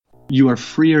You are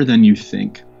freer than you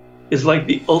think. Is like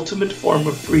the ultimate form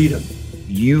of freedom.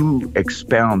 You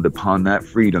expound upon that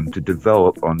freedom to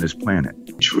develop on this planet.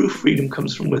 True freedom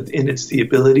comes from within. It's the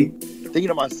ability. Thinking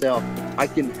to myself, I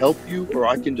can help you or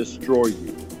I can destroy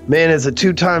you. Man, as a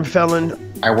two-time felon,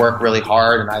 I work really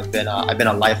hard, and I've been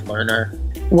a life learner.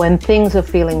 When things are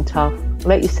feeling tough,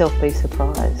 let yourself be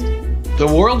surprised. The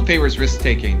world favors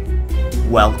risk-taking.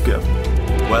 Welcome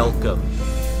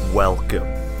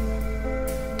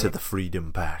to the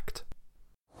Freedom Pact.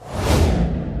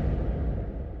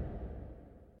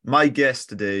 My guest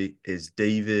today is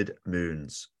David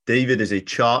Mearns. David is a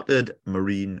chartered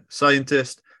marine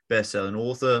scientist, best-selling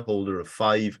author, holder of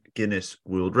 5 Guinness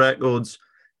World Records.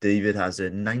 David has a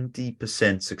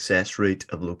 90% success rate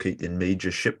of locating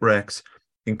major shipwrecks,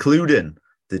 including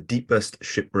the deepest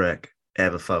shipwreck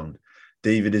ever found.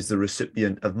 David is the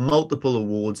recipient of multiple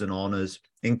awards and honours,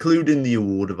 including the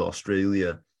Award of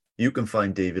Australia. You can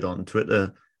find David on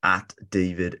Twitter at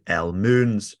David L.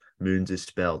 Mearns. Mearns is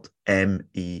spelled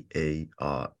M-E-A-R-N-S.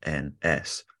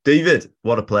 David,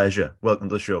 what a pleasure. Welcome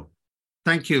to the show.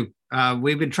 Thank you.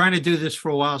 We've been trying to do this for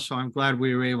a while, so I'm glad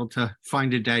we were able to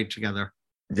find a day together.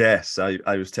 Yes, I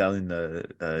was telling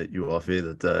you off here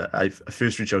that I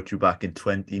first reached out to you back in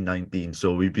 2019,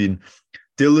 so we've been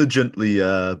diligently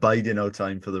biding our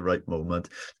time for the right moment.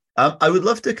 I would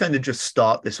love to kind of just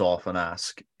start this off and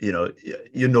ask,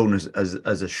 you're known as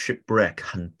a shipwreck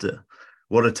hunter.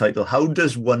 What a title. How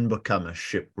does one become a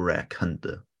shipwreck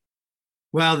hunter?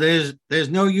 Well, there's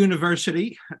no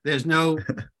university. There's no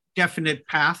definite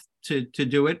path to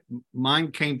do it.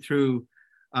 Mine came through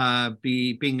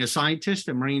being a scientist,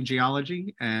 a marine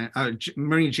geologist, and a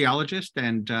marine geologist.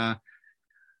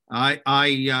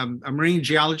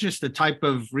 The type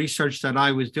of research that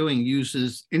I was doing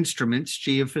uses instruments,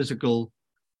 geophysical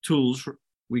tools.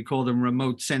 We call them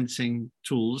remote sensing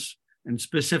tools, and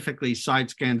specifically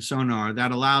side-scan sonar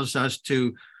that allows us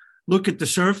to look at the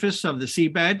surface of the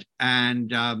seabed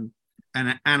and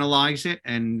analyze it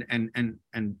and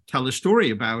tell a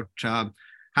story about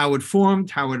how it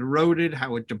formed, how it eroded,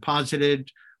 how it deposited,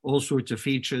 all sorts of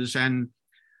features. And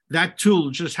that tool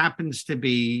just happens to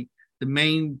be the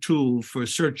main tool for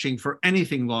searching for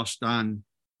anything lost in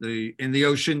the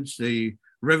oceans, the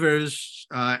rivers,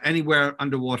 anywhere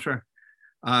underwater.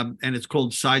 And it's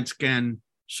called side-scan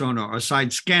sonar or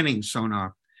side-scanning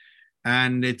sonar.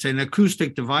 And it's an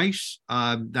acoustic device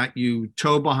that you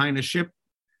tow behind a ship.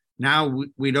 Now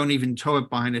we don't even tow it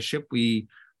behind a ship. We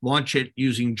launch it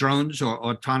using drones or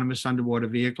autonomous underwater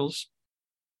vehicles.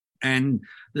 And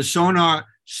the sonar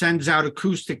sends out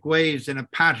acoustic waves in a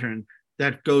pattern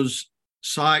that goes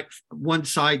one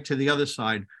side to the other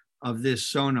side of this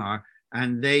sonar.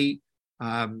 And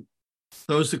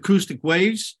those acoustic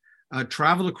waves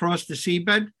travel across the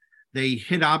seabed. They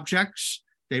hit objects.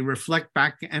 They reflect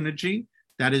back energy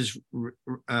that is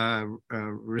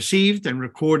received and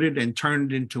recorded and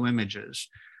turned into images.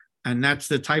 And that's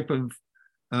the type of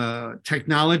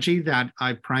technology that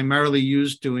I primarily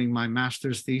used doing my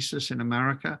master's thesis in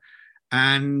America.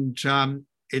 And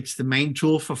it's the main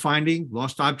tool for finding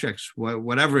lost objects,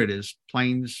 whatever it is,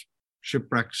 planes,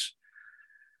 shipwrecks.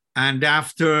 And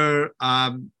after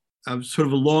sort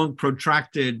of a long,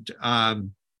 protracted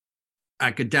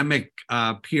academic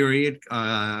period,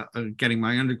 getting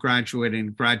my undergraduate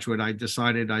and graduate, I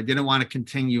decided I didn't want to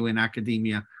continue in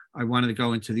academia. I wanted to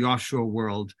go into the offshore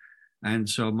world. And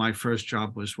so my first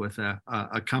job was with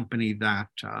a company that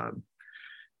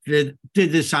did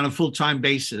this on a full-time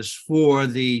basis for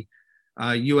the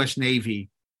U.S. Navy.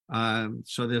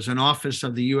 So there's an office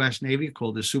of the U.S. Navy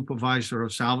called the Supervisor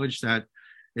of Salvage that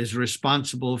is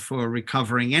responsible for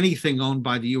recovering anything owned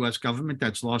by the U.S. government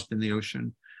that's lost in the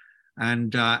ocean.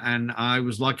 And I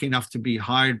was lucky enough to be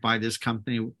hired by this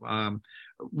company,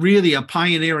 really a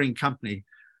pioneering company,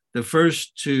 the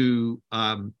first to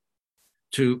have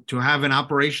an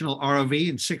operational ROV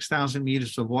in 6,000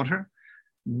 meters of water,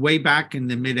 way back in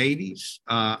the mid 80s.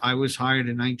 I was hired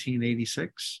in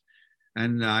 1986,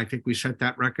 and I think we set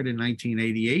that record in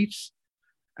 1988,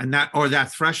 and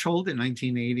that threshold in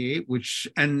 1988,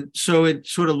 and so it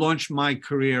sort of launched my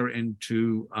career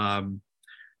into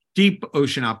deep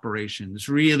ocean operations,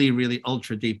 really, really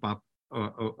ultra deep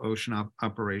ocean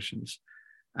operations.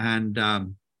 And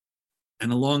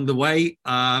along the way,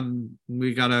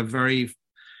 we got a very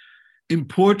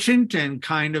important and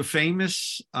kind of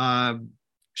famous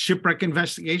shipwreck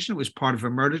investigation. It was part of a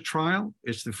murder trial.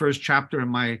 It's the first chapter in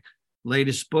my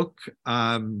latest book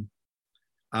called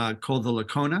The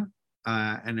Lacona.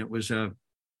 And it was an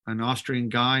Austrian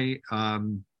guy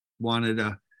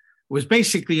was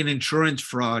basically an insurance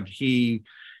fraud. He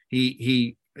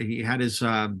had his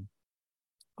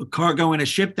cargo in a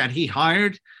ship that he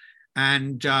hired,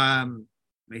 and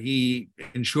he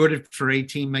insured it for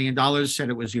 $18 million, said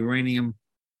it was uranium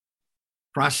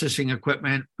processing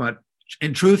equipment, but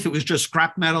in truth, it was just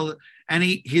scrap metal. And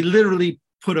he literally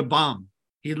put a bomb.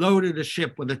 He loaded a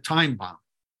ship with a time bomb.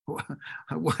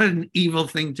 What an evil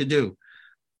thing to do.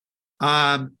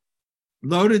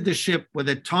 Loaded the ship with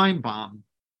a time bomb,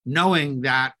 knowing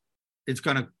that it's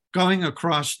going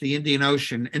across the Indian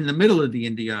Ocean, in the middle of the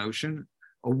Indian Ocean,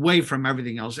 away from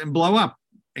everything else, and blow up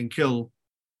and kill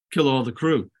all the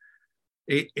crew.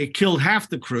 It killed half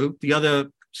the crew. The other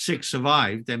 6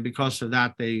 survived, and because of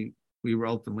that, we were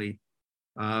ultimately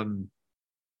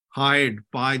hired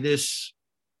by this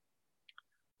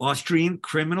Austrian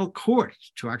criminal court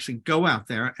to actually go out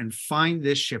there and find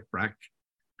this shipwreck,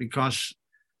 because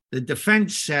the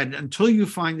defense said, until you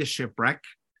find the shipwreck,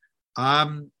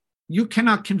 you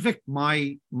cannot convict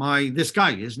this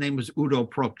guy. His name was Udo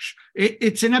Proksch.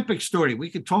 It's an epic story. We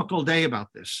could talk all day about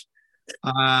this.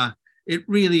 It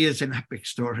really is an epic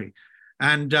story.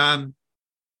 And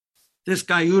this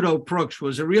guy, Udo Proksch,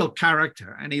 was a real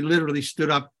character. And he literally stood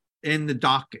up in the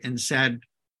dock and said,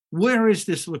 where is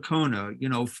this Lacona? You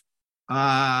know,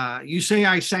 you say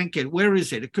I sank it. Where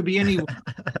is it? It could be anywhere.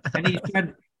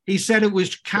 And he said it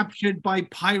was captured by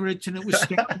pirates and it was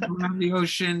scattered around the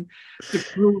ocean.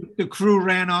 The crew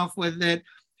ran off with it.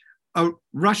 A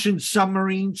Russian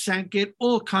submarine sank it.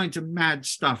 All kinds of mad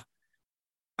stuff.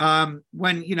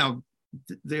 When, you know,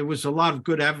 there was a lot of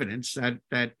good evidence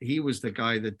that he was the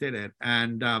guy that did it.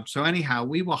 And so anyhow,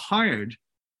 we were hired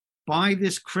by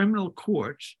this criminal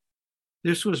court.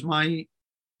 This was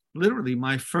literally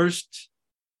my first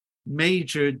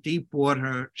major deep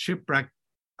water shipwreck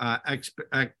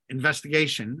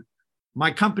investigation.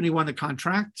 My company won the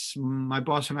contracts. My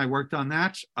boss and I worked on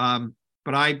that.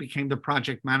 But I became the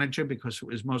project manager because it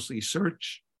was mostly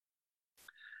search.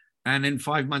 And in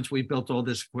 5 months, we built all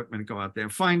this equipment to go out there,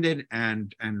 find it,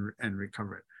 and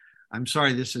recover it. I'm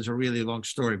sorry, this is a really long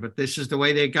story, but this is the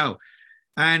way they go.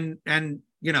 And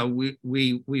you know,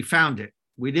 we found it.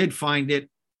 We did find it.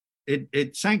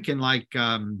 It sank in like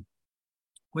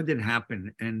when did it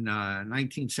happen? In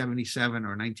 1977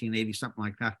 or 1980, something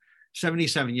like that.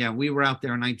 77, yeah. We were out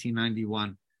there in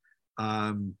 1991,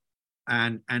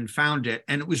 and found it,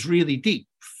 and it was really deep,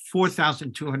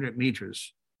 4,200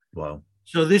 meters. Wow.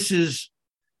 So this is,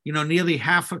 you know, nearly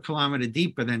half a kilometer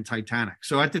deeper than Titanic.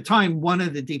 So at the time, one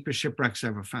of the deepest shipwrecks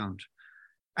ever found.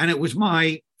 And it was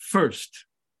my first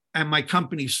and my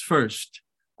company's first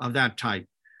of that type.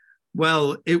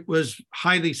 Well, it was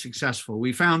highly successful.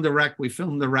 We found the wreck. We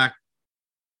filmed the wreck.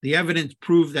 The evidence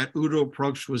proved that Udo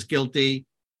Proksch was guilty.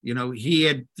 You know,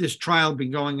 this trial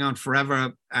been going on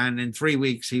forever. And in 3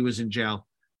 weeks, he was in jail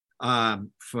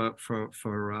for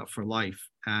life.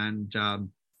 And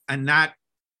that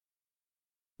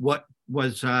what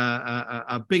was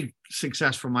a big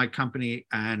success for my company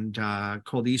and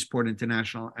called Eastport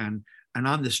International. And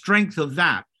on the strength of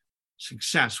that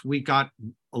success, we got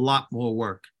a lot more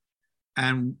work.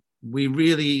 And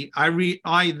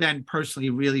I then personally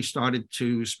really started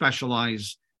to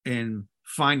specialize in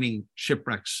finding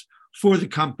shipwrecks for the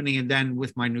company, and then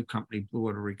with my new company, Blue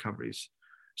Water Recoveries.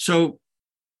 So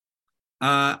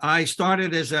I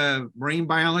started as a marine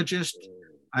biologist.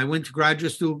 I went to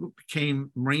graduate school, became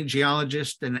marine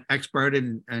geologist and expert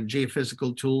in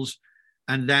geophysical tools,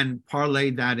 and then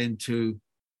parlayed that into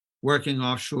working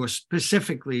offshore,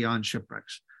 specifically on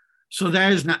shipwrecks. So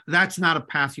that's not a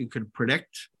path you can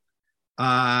predict.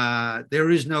 There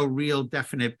is no real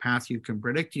definite path you can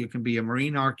predict. You can be a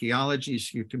marine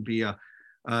archaeologist, you can be a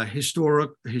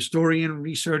historian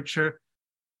researcher.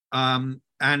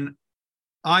 And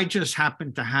I just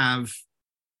happen to have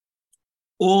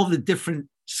all the different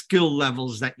skill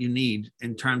levels that you need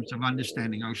in terms of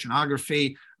understanding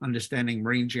oceanography, understanding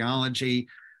marine geology.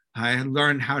 I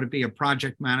learned how to be a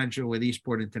project manager with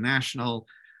Eastport International.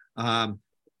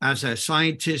 As a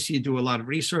scientist, you do a lot of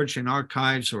research in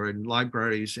archives or in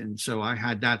libraries. And so I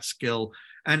had that skill.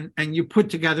 And you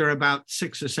put together about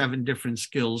 6 or 7 different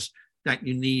skills that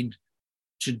you need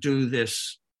to do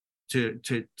this, to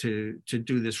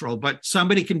do this role. But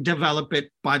somebody can develop it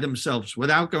by themselves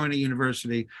without going to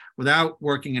university, without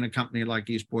working in a company like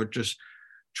Eastport, just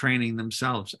training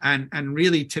themselves. And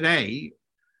really today,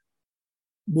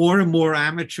 more and more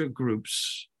amateur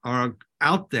groups are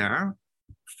out there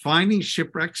finding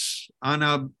shipwrecks on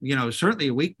a, certainly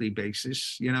a weekly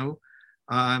basis, in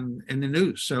the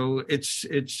news. So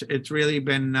it's really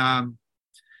been,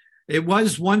 it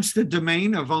was once the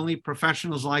domain of only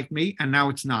professionals like me, and now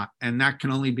it's not. And that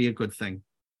can only be a good thing.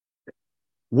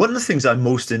 One of the things I'm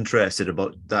most interested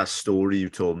about that story you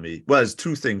told me, well, there's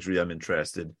two things really I'm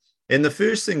interested in. The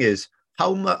first thing is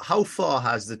how far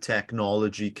has the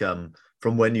technology come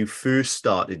from when you first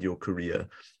started your career?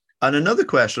 And another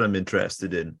question I'm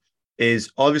interested in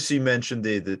is, obviously you mentioned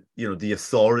there that, you know, the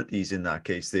authorities in that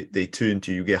case, they turn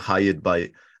to you, you get hired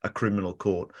by a criminal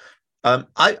court.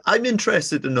 I'm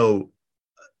interested to know,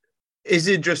 is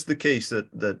it just the case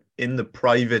that in the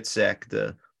private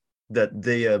sector that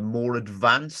they are more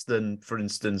advanced than, for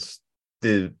instance,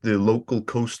 the local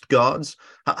coast guards?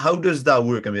 How does that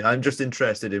work? I mean, I'm just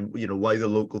interested in, you know, why the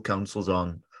local councils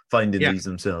aren't finding these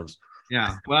themselves.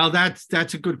 Yeah, well,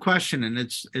 that's a good question, and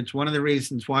it's one of the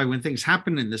reasons why when things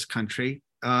happen in this country,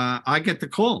 I get the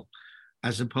call,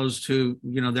 as opposed to,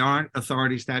 you know, there aren't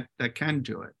authorities that can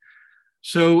do it.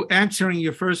 So answering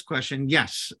your first question,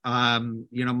 yes,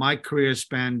 you know, my career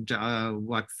spanned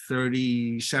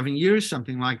 37 years,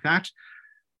 something like that,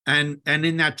 and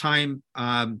in that time,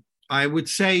 I would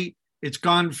say it's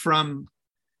gone from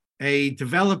a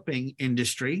developing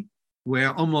industry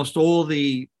where almost all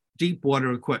the deep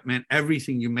water equipment,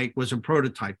 everything you make was a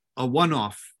prototype, a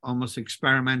one-off, almost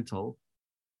experimental.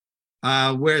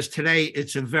 Whereas today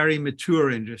it's a very mature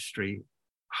industry,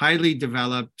 highly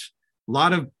developed, a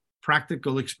lot of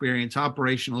practical experience,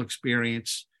 operational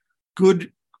experience,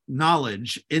 good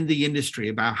knowledge in the industry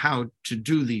about how to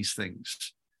do these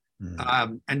things,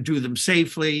 and do them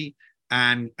safely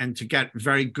and to get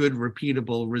very good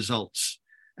repeatable results.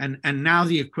 And now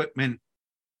the equipment,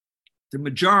 the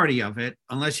majority of it,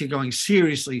 unless you're going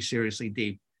seriously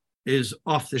deep, is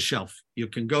off the shelf. You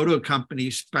can go to a company,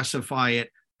 specify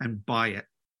it, and buy it,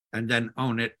 and then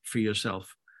own it for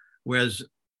yourself. Whereas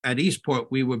at Eastport,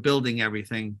 we were building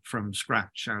everything from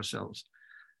scratch ourselves.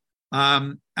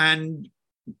 And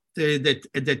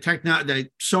the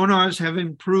sonars have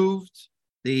improved.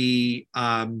 The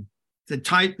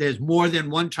type, there's more than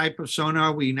one type of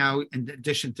sonar. We now, in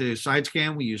addition to side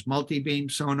scan, we use multi-beam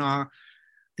sonar.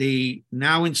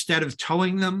 Now instead of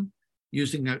towing them,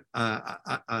 using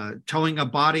towing a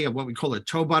body, of what we call a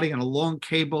tow body, and a long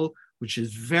cable, which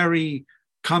is very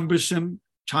cumbersome,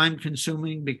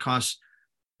 time-consuming, because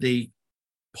the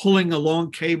pulling a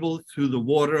long cable through the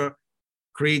water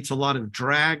creates a lot of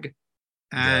drag,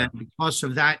 and because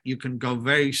of that, you can go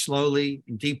very slowly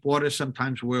in deep water.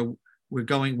 Sometimes we're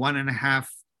going 1.5,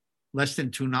 less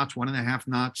than 2 knots, 1.5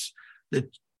 knots.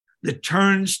 The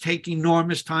turns take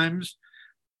enormous times.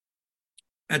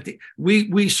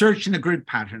 We search in a grid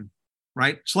pattern,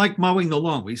 right? It's like mowing the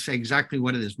lawn. We say exactly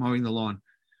what it is, mowing the lawn.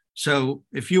 So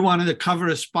if you wanted to cover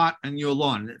a spot on your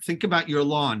lawn, think about your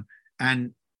lawn,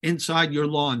 and inside your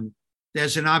lawn,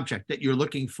 there's an object that you're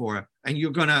looking for, and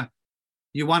you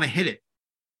want to hit it.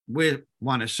 We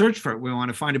want to search for it. We want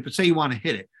to find it, but say you want to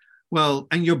hit it. Well,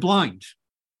 and you're blind.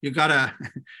 You can't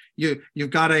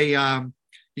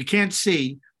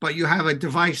see, but you have a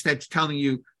device that's telling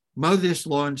you, mow this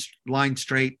line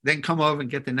straight, then come over and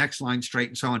get the next line straight,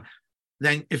 and so on.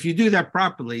 Then if you do that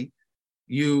properly,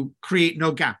 you create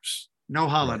no gaps, no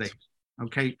holidays. Right.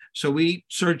 Okay. So we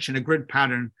search in a grid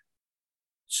pattern,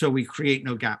 so we create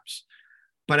no gaps.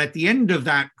 But at the end of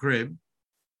that grid,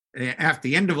 at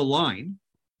the end of a line,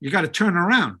 you got to turn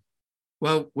around.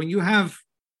 Well, when you have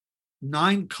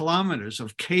 9 kilometers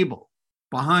of cable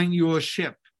behind your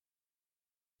ship,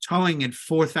 towing at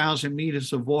 4,000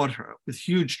 meters of water with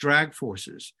huge drag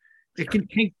forces, it can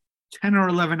take 10 or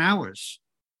 11 hours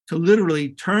to literally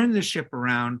turn the ship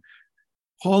around,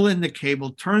 haul in the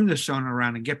cable, turn the sonar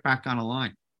around, and get back on a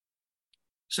line.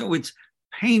 So it's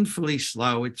painfully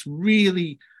slow. It's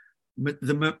really,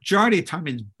 the majority of the time,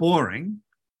 it's boring.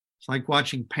 It's like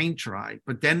watching paint dry.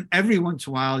 But then every once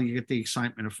in a while, you get the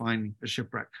excitement of finding a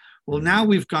shipwreck. Well, now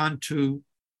we've gone to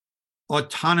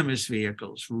autonomous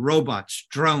vehicles, robots,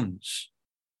 drones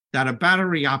that are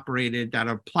battery operated, that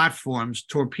are platforms,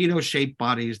 torpedo-shaped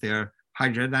bodies. They're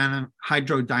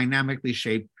hydrodynamically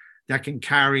shaped, that can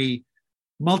carry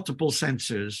multiple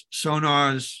sensors,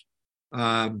 sonars,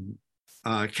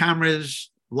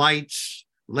 cameras, lights,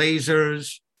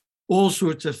 lasers, all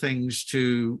sorts of things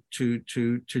to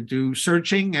do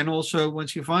searching, and also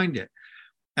once you find it.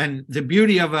 And the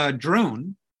beauty of a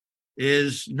drone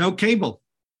is no cable.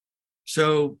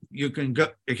 So it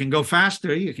can go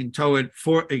faster. You can tow it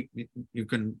you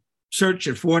can search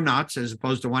at 4 knots as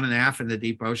opposed to 1.5 in the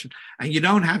deep ocean, and you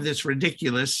don't have this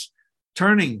ridiculous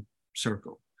turning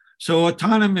circle. So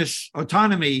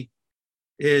autonomy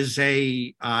is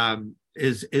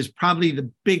is probably the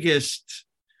biggest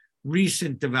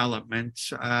recent development.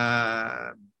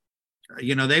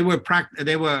 They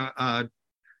were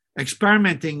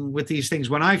experimenting with these things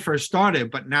when I first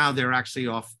started, but now they're actually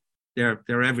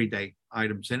they're every day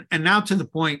items. And now to the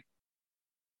point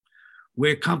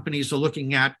where companies are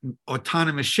looking at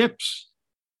autonomous ships,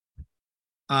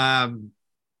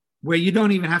 where you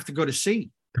don't even have to go to sea.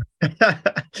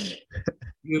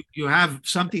 You have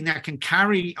something that can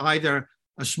carry either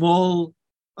a small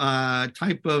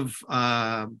type of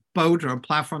boat or a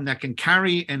platform that can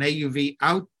carry an AUV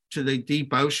out to the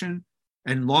deep ocean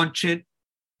and launch it,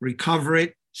 recover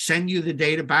it, send you the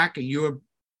data back, and you're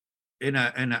in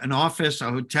an office, a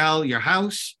hotel, your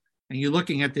house, and you're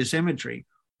looking at this imagery.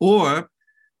 Or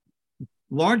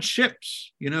large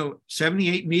ships,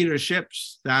 78-meter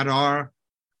ships that are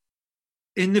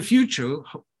in the future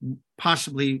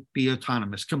possibly be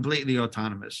autonomous, completely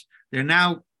autonomous. They're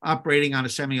now operating on a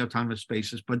semi-autonomous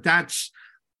basis, but that's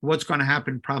what's going to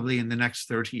happen probably in the next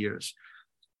 30 years.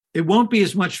 It won't be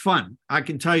as much fun. I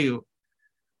can tell you,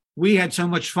 we had so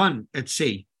much fun at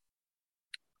sea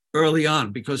early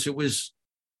on because it was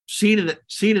seat of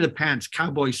the pants,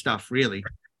 cowboy stuff, really.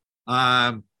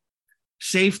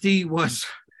 Safety was,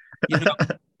 you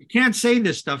can't say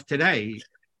this stuff today,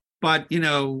 but,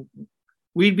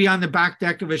 we'd be on the back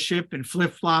deck of a ship in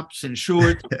flip-flops and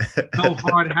shorts, no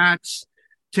hard hats.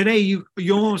 Today, you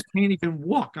almost can't even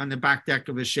walk on the back deck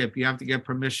of a ship. You have to get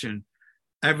permission.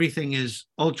 Everything is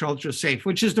ultra safe,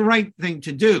 which is the right thing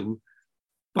to do,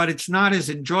 but it's not as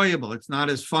enjoyable. It's not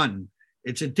as fun.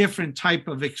 It's a different type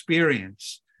of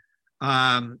experience.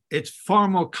 It's far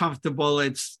more comfortable.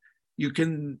 You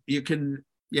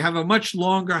have a much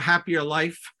longer, happier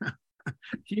life.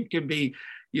 You can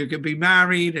be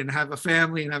married and have a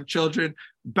family and have children.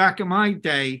 Back in my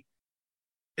day,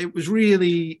 it was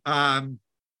really, a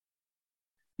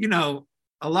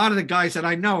lot of the guys that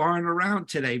I know aren't around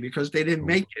today because they didn't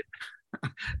make it.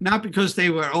 Not because they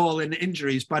were all in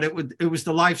injuries, but it was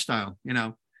the lifestyle,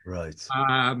 Right.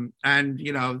 And,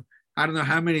 I don't know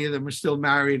how many of them are still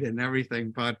married and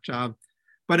everything, but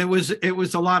it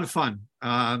was a lot of fun.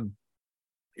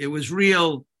 It was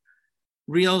real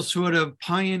sort of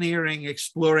pioneering,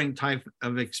 exploring type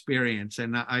of experience.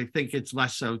 And I think it's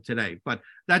less so today, but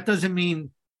that doesn't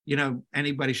mean,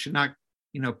 anybody should not,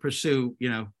 pursue,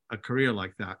 a career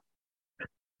like that.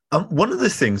 One of the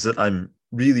things that I'm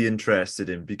really interested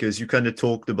in, because you kind of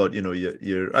talked about,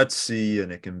 you're at sea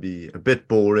and it can be a bit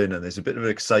boring and there's a bit of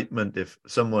excitement if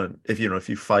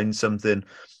you find something.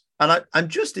 And I'm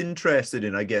just interested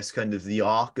in, I guess, kind of the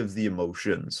arc of the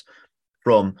emotions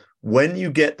from when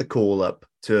you get the call up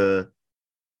to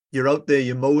you're out there,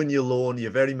 you're mowing your lawn,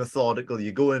 you're very methodical,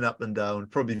 you're going up and down,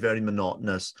 probably very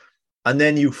monotonous, and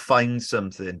then you find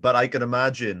something. But I can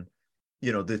imagine,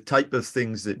 the type of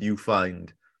things that you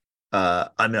find.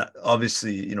 I mean,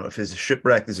 obviously, if there's a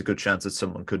shipwreck, there's a good chance that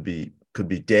someone could be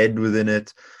dead within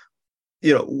it.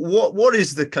 What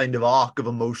is the kind of arc of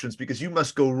emotions? Because you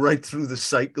must go right through the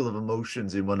cycle of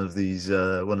emotions in one of these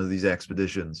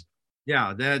expeditions.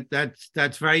 Yeah,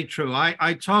 that's very true.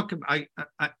 I talk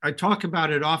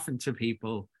about it often to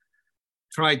people,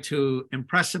 try to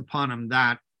impress upon them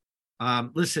that,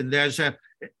 listen,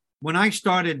 when I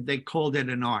started, they called it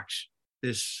an arch,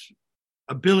 this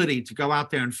ability to go out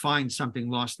there and find something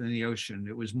lost in the ocean.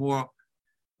 It was more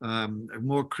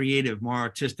creative, more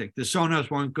artistic. The sonars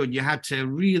weren't good. You had to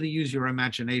really use your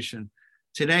imagination.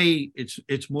 Today,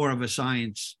 it's more of a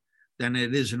science than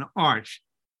it is an art.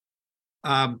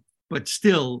 But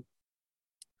still,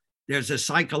 there's a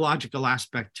psychological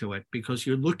aspect to it because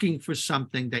you're looking for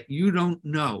something that you don't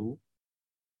know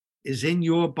is in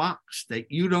your box, that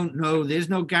you don't know. There's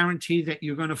no guarantee that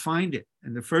you're going to find it.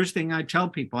 And the first thing I tell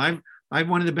people, I have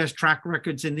one of the best track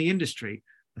records in the industry,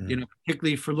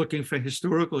 particularly for looking for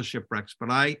historical shipwrecks.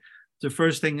 But the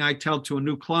first thing I tell to a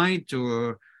new client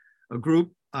or a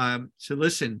group, so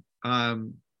listen,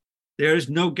 there is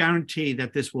no guarantee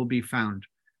that this will be found.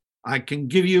 I can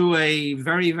give you a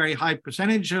very, very high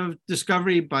percentage of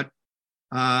discovery, but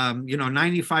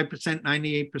 95%,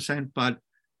 98%, but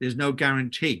there's no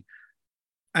guarantee.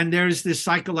 And there's this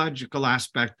psychological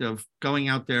aspect of going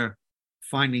out there,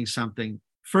 finding something.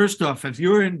 First off, if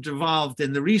you're involved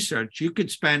in the research, you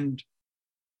could spend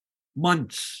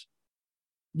months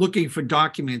looking for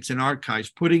documents and archives,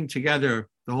 putting together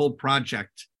the whole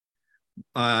project,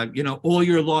 all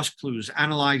your lost clues,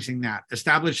 analyzing that,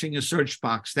 establishing a search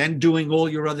box, then doing all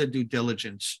your other due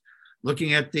diligence,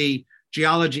 looking at the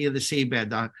geology of the seabed,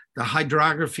 the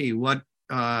hydrography,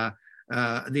 the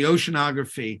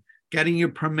oceanography, getting your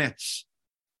permits,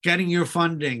 getting your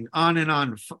funding, on and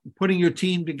on, putting your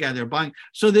team together, buying.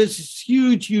 So there's this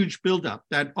huge, huge buildup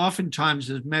that oftentimes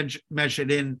is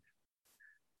measured in,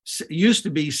 used to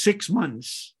be 6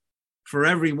 months for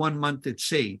every 1 month at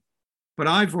sea. But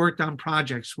I've worked on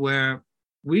projects where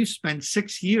we've spent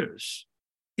 6 years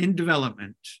in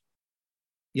development,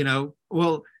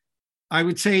 well, I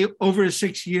would say over a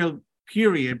 6-year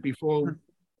period before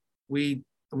we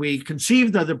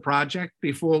conceived of the project,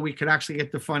 before we could actually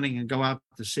get the funding and go out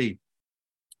to sea.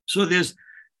 So there's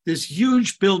this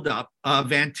huge buildup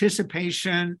of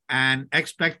anticipation and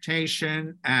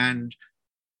expectation, and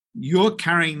you're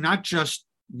carrying not just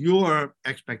your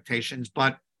expectations,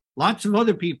 but lots of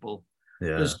other people.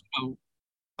 Yeah.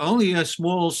 Only a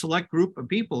small select group of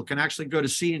people can actually go to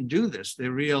sea and do this.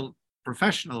 They're real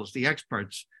professionals, the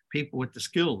experts, people with the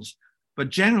skills. But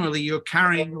generally, you're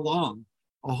carrying along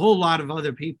a whole lot of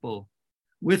other people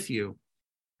with you,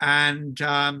 and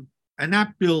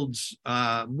that builds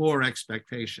more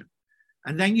expectation.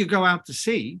 And then you go out to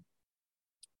sea,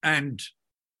 and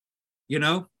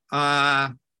the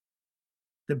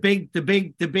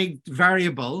big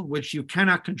variable which you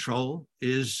cannot control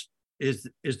is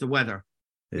the weather.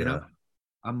 Yeah.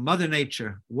 Mother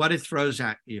Nature, what it throws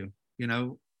at you.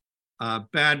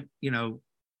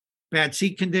 Bad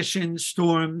sea conditions,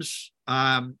 storms.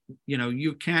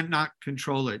 You cannot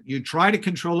control it. You try to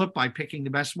control it by picking the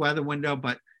best weather window,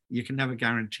 but you can never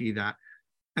guarantee that.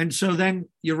 And so then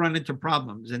you run into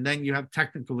problems, and then you have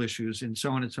technical issues, and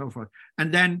so on and so forth.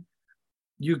 And then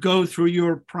you go through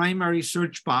your primary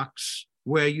search box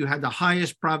where you had the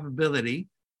highest probability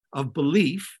of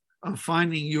belief of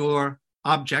finding your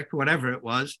object, whatever it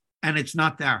was, and it's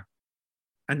not there.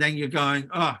 And then you're going,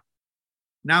 oh,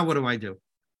 now what do I do?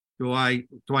 Do I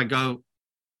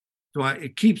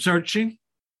keep searching?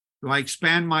 Do I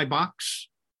expand my box?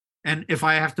 And if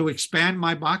I have to expand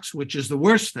my box, which is the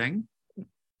worst thing,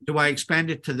 do I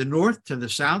expand it to the north, to the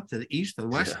south, to the east, to the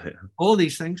west? Yeah. All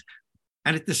these things.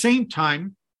 And at the same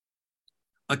time,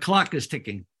 a clock is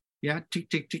ticking. Yeah, tick,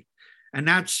 tick, tick. And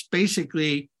that's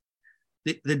basically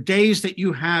the days that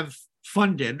you have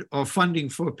funded or funding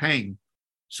for paying.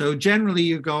 So generally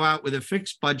you go out with a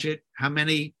fixed budget, how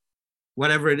many,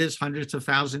 whatever it is, hundreds of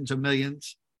thousands of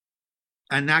millions.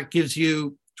 And that gives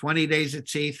you 20 days at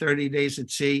sea, 30 days at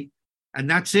sea, and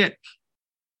that's it.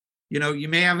 You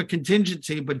may have a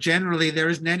contingency, but generally there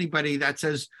isn't anybody that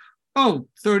says, oh,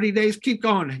 30 days, keep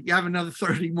going. You have another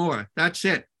 30 more. That's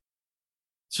it.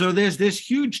 So there's this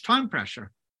huge time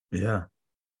pressure. Yeah.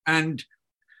 And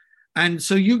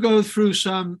so you go through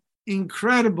some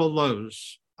incredible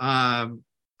lows of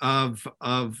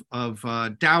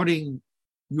doubting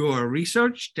your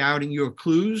research, doubting your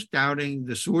clues, doubting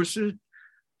the sources,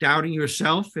 doubting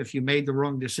yourself if you made the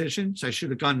wrong decisions. I should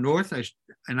have gone north,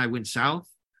 and I went south.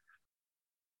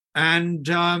 And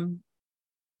then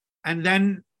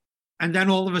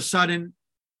all of a sudden,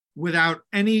 without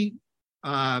any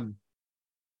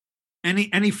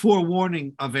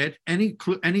forewarning of it,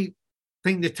 anything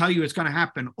to tell you it's going to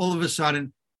happen, all of a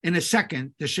sudden, in a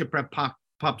second, the shipwreck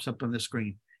pops up on the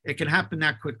screen. It can happen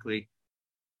that quickly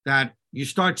that you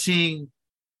start seeing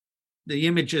the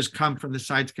images come from the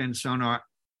side scan sonar,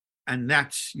 and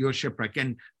that's your shipwreck.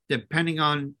 And depending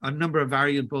on a number of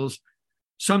variables,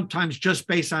 sometimes just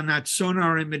based on that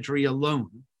sonar imagery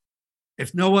alone,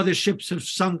 if no other ships have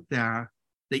sunk there,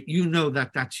 that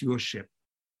that that's your ship.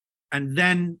 And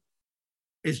then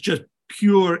it's just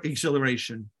pure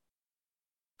exhilaration.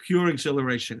 Pure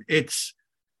exhilaration. It's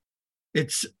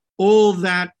all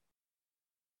that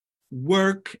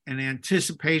work and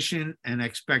anticipation and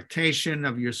expectation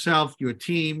of yourself, your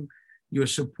team, your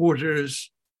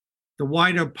supporters, the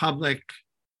wider public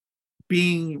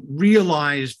being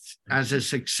realized as a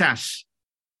success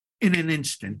in an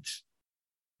instant.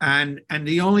 And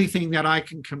the only thing that I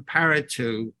can compare it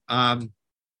to, I'm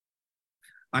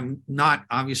not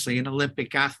obviously an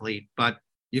Olympic athlete, but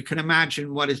you can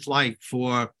imagine what it's like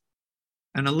for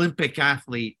an Olympic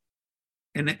athlete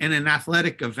in an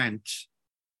athletic event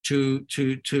to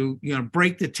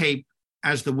break the tape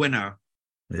as the winner.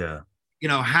 Yeah.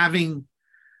 Having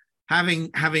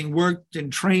worked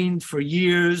and trained for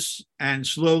years and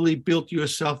slowly built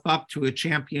yourself up to a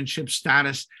championship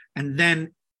status, and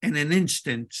then in an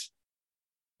instant,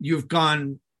 you've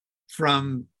gone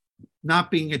from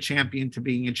not being a champion to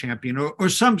being a champion, or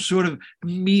some sort of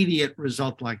immediate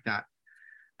result like that.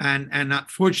 And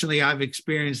unfortunately, I've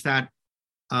experienced that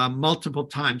multiple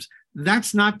times.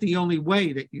 That's not the only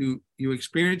way that you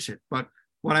experience it. But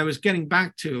what I was getting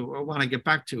back to, or want to get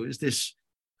back to, is this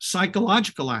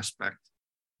psychological aspect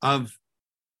of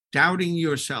doubting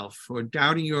yourself or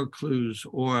doubting your clues,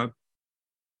 or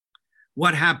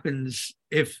what happens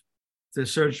if the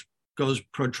search goes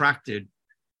protracted.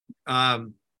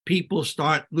 People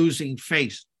start losing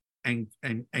faith and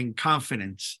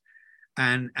confidence.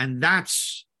 And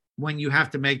that's when you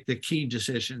have to make the key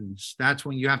decisions. That's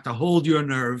when you have to hold your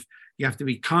nerve. You have to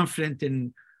be confident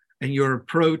in and your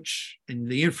approach and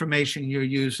the information you're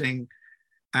using.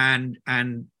 And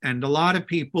a lot of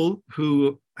people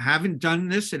who haven't done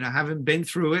this and haven't been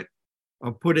through it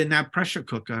are put in that pressure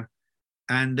cooker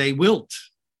and they wilt.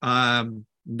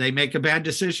 They make a bad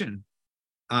decision.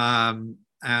 And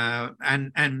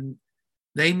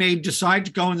they may decide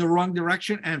to go in the wrong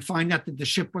direction and find out that the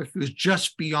shipwreck was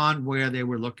just beyond where they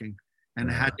were looking.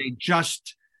 And had they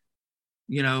just,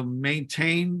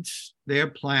 maintained their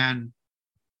plan,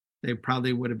 they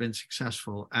probably would have been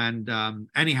successful. And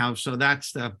anyhow, so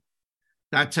that's a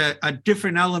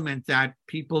different element that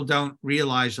people don't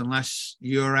realize unless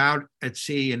you're out at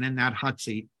sea and in that hot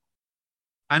seat.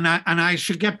 And I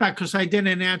should get back because I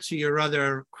didn't answer your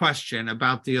other question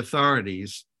about the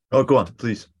authorities. Oh, go on,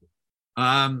 please.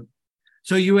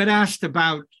 So you had asked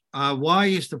about why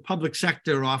is the public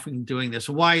sector often doing this?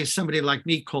 Why is somebody like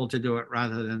me called to do it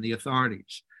rather than the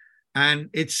authorities? And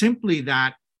it's simply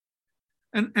that,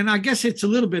 and I guess it's a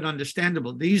little bit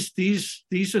understandable. These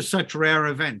are such rare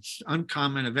events,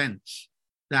 uncommon events,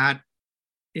 that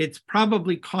it's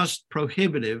probably cost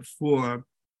prohibitive for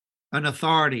an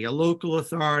authority, a local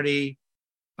authority,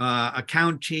 a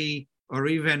county, or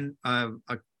even a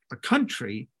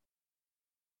country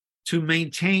to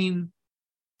maintain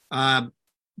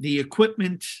the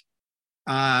equipment,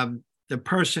 the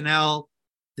personnel,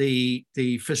 the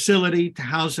facility to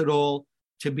house it all,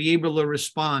 to be able to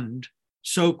respond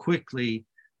so quickly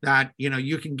that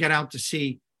you can get out to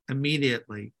sea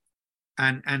immediately,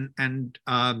 and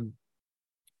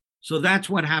so that's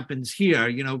what happens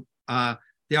here.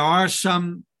 There are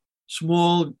some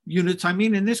small units. I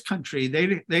mean, in this country,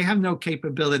 they have no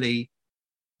capability.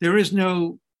 There is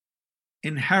no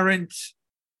inherent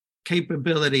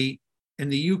capability in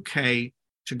the UK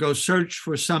to go search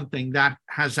for something that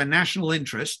has a national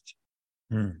interest.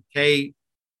 God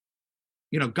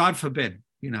forbid,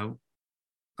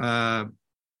 I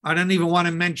don't even want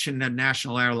to mention a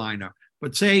national airliner,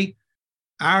 but say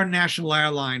our national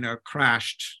airliner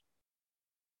crashed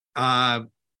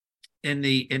in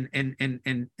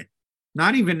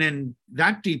not even in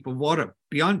that deep of water,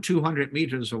 beyond 200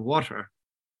 meters of water.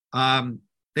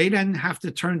 They then have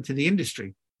to turn to the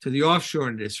industry, to the offshore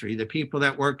industry, the people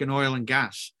that work in oil and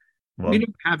gas. Wow. We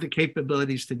don't have the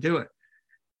capabilities to do it.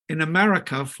 In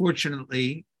America,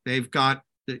 fortunately, they've got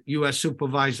the U.S.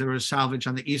 Supervisor of Salvage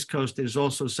on the East Coast. There's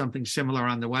also something similar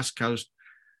on the West Coast.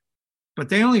 But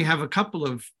they only have a couple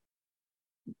of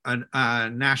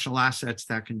national assets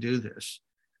that can do this.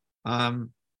 And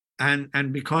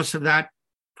because of that,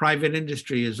 private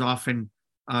industry is often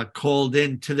called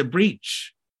into the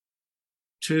breach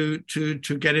to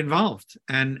get involved.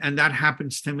 And that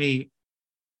happens to me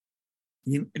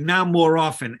now more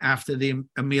often after the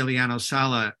Emiliano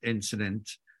Sala incident.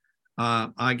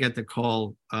 I get the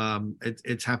call.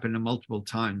 It's happened multiple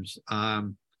times.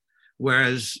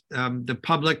 Whereas the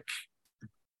public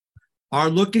are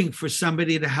looking for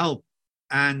somebody to help,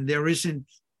 and there isn't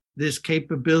this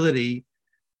capability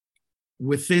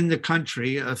within the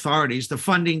country authorities, the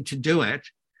funding to do it,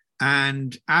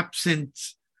 and absent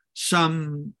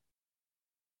some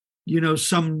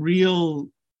real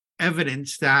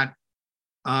evidence that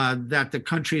the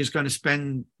country is going to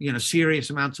spend serious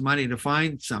amounts of money to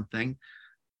find something,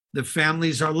 the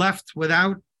families are left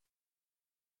without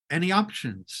any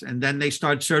options, and then they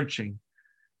start searching,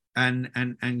 and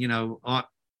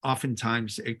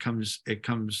oftentimes it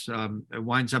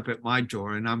winds up at my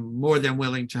door, and I'm more than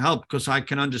willing to help because I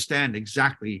can understand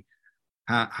exactly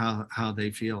how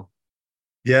they feel.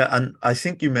 Yeah, and I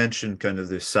think you mentioned kind of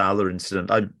the Sala incident.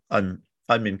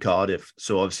 I'm in Cardiff,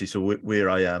 so obviously, where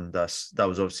I am, that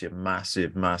was obviously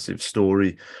a massive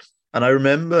story. And I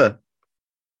remember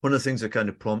one of the things that kind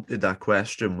of prompted that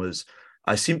question was,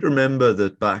 I seem to remember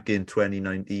that back in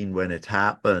 2019 when it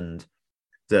happened,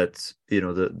 that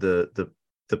the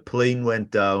plane went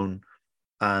down,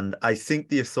 and I think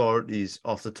the authorities,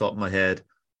 off the top of my head,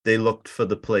 they looked for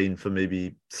the plane for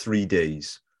maybe 3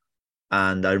 days.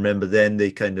 And I remember then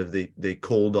they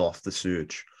called off the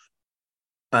search.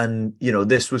 And,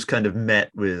 this was kind of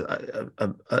met with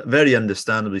a very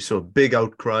understandably so a big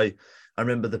outcry. I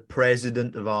remember the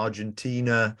president of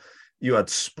Argentina, you had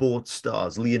sports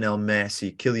stars, Lionel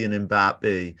Messi, Kylian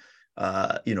Mbappe,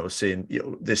 saying,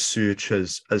 this search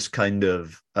has kind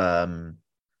of,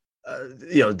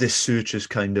 this search has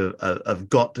kind of have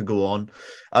got to go on.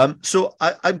 So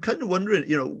I'm kind of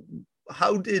wondering,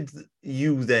 how did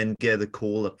you then get the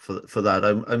call up for that?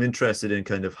 I'm interested in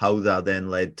kind of how that then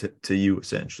led to you,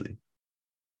 essentially.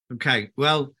 Okay,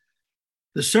 well,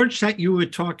 The search that you were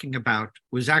talking about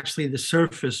was actually the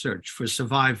surface search for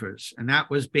survivors, and that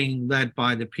was being led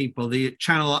by the people, the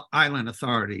Channel Island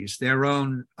authorities, their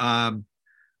own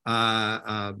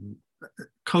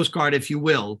Coast Guard, if you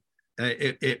will.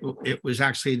 It was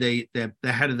actually the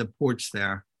head of the ports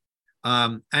there,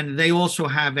 and they also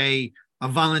have a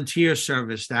volunteer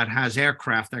service that has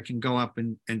aircraft that can go up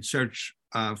and search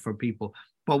for people.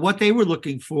 But what they were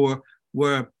looking for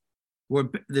were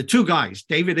the two guys,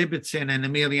 David Ibbotson and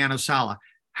Emiliano Sala.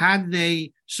 Had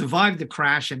they survived the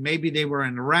crash, and maybe they were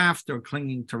in a raft or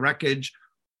clinging to wreckage,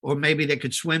 or maybe they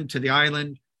could swim to the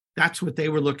island, that's what they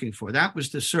were looking for. That was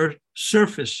the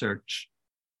surface search.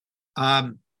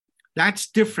 That's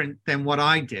different than what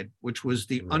I did, which was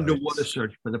the underwater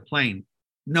search for the plane,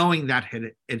 knowing that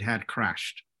it had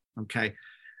crashed. Okay.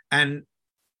 And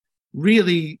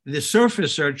really, the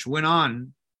surface search went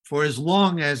on for as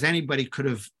long as anybody could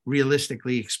have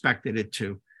realistically expected it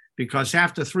to, because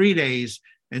after 3 days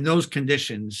in those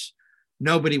conditions,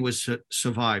 nobody was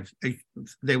survived.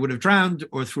 They would have drowned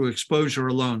or through exposure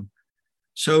alone.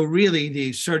 So really,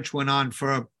 the search went on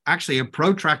for actually a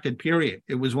protracted period.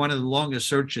 It was one of the longest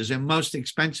searches and most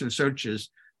expensive searches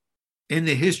in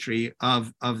the history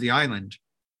of the island.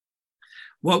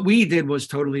 What we did was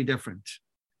totally different.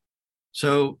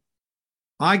 So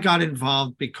I got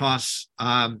involved because,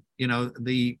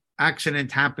 the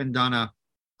accident happened on a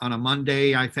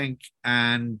Monday, I think,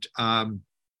 and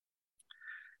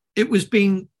it was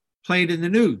being played in the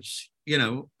news.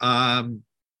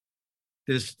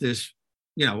 This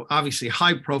obviously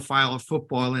high profile of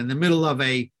football in the middle of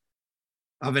an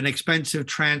expensive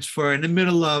transfer, in the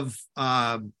middle of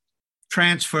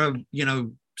transfer,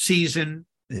 season.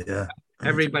 Yeah.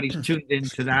 Everybody's tuned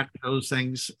into those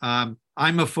things.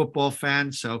 I'm a football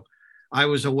fan, so I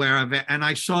was aware of it, and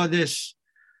I saw this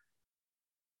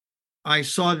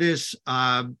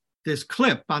this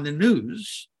clip on the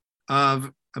news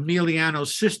of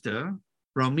Emiliano's sister,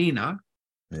 Romina,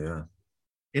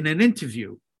 in an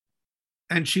interview,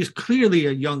 and she's clearly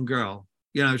a young girl.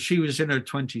 She was in her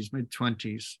 20s,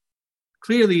 mid-20s,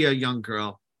 clearly a young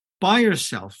girl by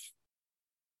herself.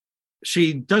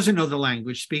 She doesn't know the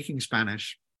language, speaking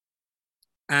Spanish,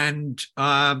 and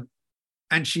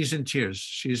she's in tears.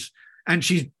 She's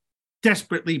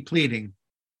desperately pleading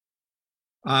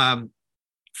for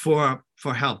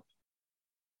help.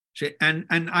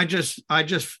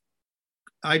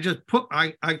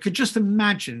 I could just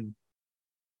imagine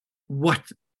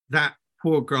what that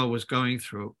poor girl was going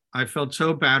through. I felt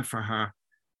so bad for her,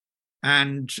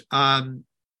 and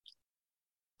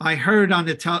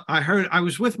I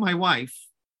was with my wife.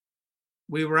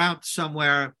 We were out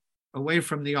somewhere away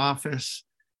from the office,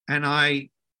 and I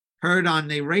heard on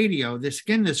the radio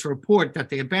this report that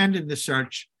they abandoned the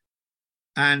search,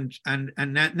 and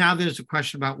that now there's a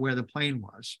question about where the plane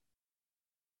was.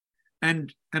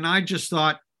 And I just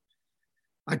thought,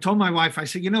 I told my wife, I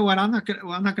said, you know what, I'm not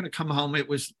gonna come home. It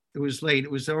was late.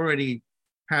 It was already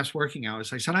past working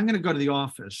hours. I said, I'm gonna go to the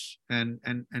office and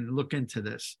look into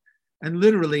this. And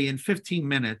literally in 15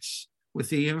 minutes, with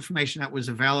the information that was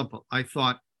available, I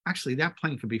thought, actually, that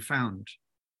plane could be found.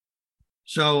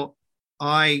 So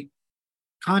I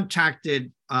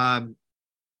contacted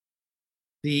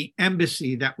the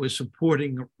embassy that was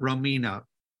supporting Romina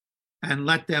and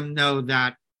let them know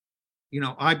that,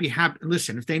 I'd be happy.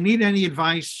 Listen, if they need any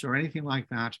advice or anything like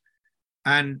that,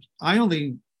 and I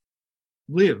only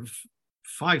live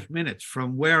 5 minutes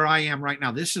from where I am right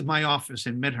now. This is my office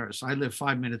in Midhurst. I live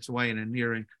 5 minutes away in a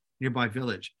nearby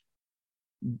village.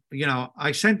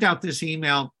 I sent out this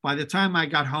email. By the time I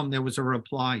got home, there was a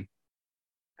reply.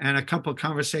 And a couple of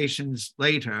conversations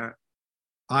later,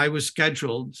 I was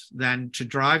scheduled then to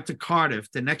drive to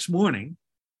Cardiff the next morning.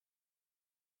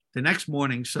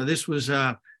 So this was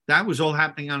that was all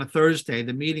happening on a Thursday.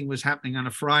 The meeting was happening on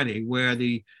a Friday, where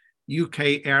the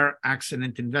UK Air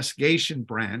Accident Investigation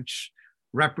Branch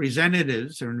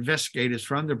representatives or investigators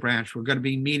from the branch were going to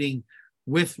be meeting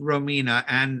with Romina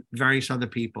and various other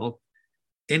people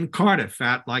in Cardiff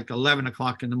at like 11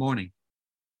 o'clock in the morning.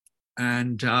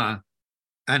 And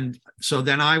so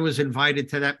then I was invited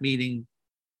to that meeting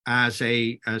as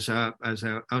a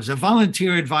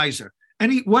volunteer advisor.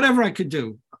 Whatever I could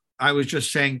do, I was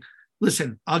just saying,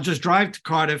 listen, I'll just drive to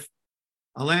Cardiff.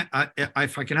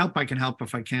 If I can help, I can help.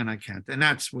 If I can't, I can't. And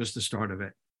that was the start of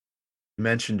it. You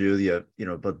mentioned earlier,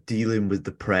 about dealing with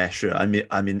the pressure. I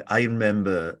mean, I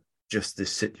remember just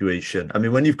this situation. I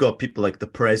mean, when you've got people like the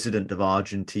president of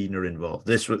Argentina involved,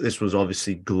 this was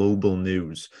obviously global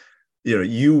news.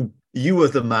 You were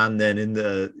the man then in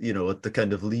the, at the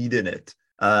kind of lead in it.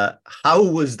 How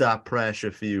was that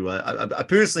pressure for you? I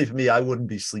personally, for me, I wouldn't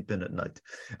be sleeping at night.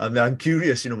 I mean, I'm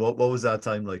curious, what was that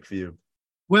time like for you?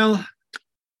 Well,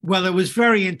 it was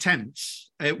very intense.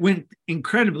 It went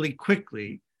incredibly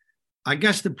quickly. I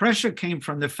guess the pressure came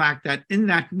from the fact that in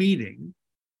that meeting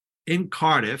in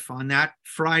Cardiff on that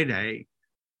Friday,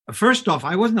 first off,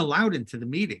 I wasn't allowed into the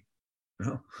meeting.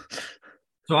 Oh.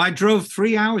 So I drove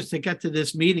 3 hours to get to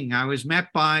this meeting. I was met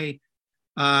by,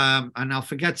 and I'll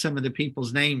forget some of the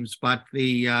people's names, but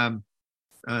the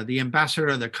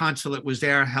ambassador, the consulate was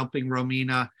there helping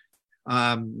Romina.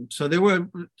 So there were,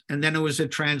 and then it was a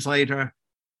translator.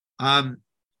 And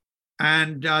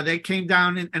they came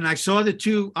down and I saw the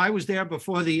two. I was there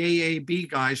before the AAB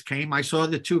guys came. I saw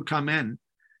the two come in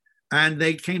and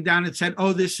they came down and said,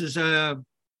 oh, this is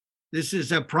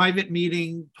a private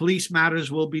meeting. Police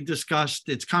matters will be discussed.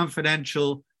 It's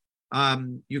confidential.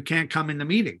 You can't come in the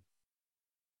meeting.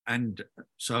 And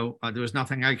so there was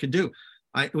nothing I could do.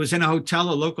 It was in a hotel,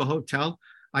 a local hotel.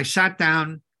 I sat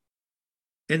down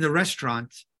in the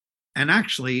restaurant and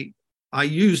actually I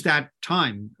used that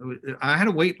time. I had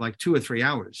to wait like 2 or 3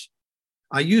 hours.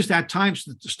 I used that time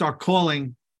to start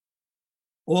calling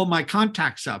all my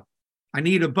contacts up. I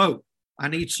need a boat. I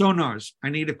need sonars. I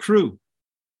need a crew.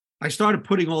 I started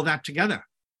putting all that together.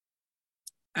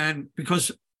 And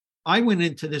because I went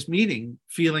into this meeting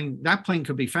feeling that plane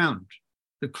could be found.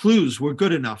 The clues were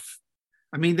good enough.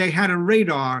 I mean, they had a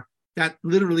radar that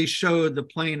literally showed the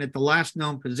plane at the last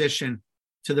known position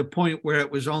to the point where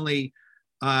it was only,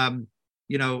 a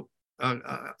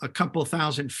couple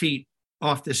thousand feet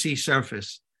off the sea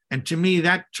surface. And to me,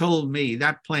 that told me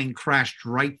that plane crashed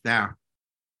right there.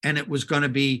 And it was going to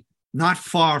be not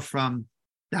far from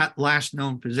that last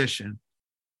known position.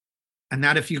 And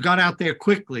that if you got out there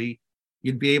quickly,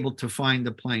 you'd be able to find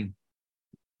the plane.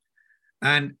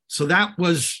 And so that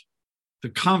was the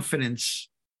confidence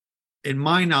in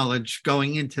my knowledge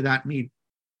going into that meet.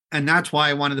 And that's why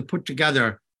I wanted to put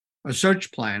together a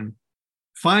search plan.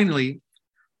 Finally,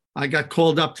 I got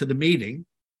called up to the meeting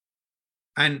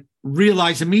and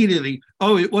realized immediately,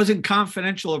 oh, it wasn't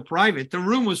confidential or private. The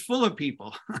room was full of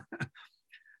people.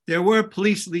 There were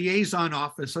police liaison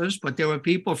officers, but there were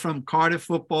people from Cardiff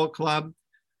Football Club.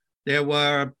 There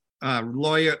were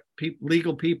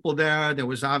legal people there. There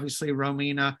was obviously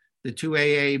Romina, the two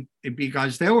AAB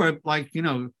guys. There were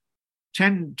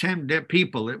 10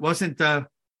 people. It wasn't a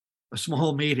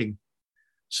small meeting.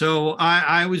 So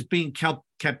I was being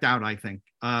kept out, I think.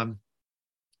 And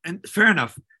fair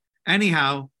enough.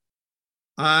 Anyhow,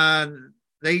 I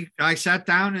sat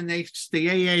down and the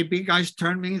AAB guys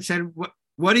turned to me and said,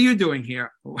 what are you doing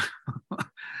here?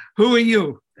 Who are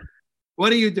you?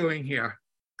 What are you doing here?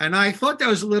 And I thought that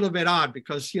was a little bit odd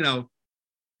because,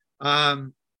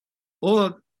 I've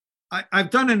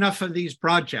done enough of these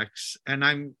projects and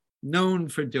I'm known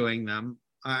for doing them.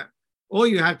 All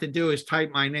you have to do is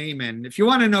type my name in. If you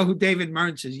want to know who David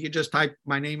Mearns is, you just type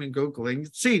my name in Google and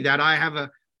see that I have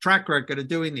a track record of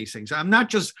doing these things. I'm not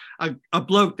just a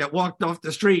bloke that walked off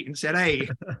the street and said, hey.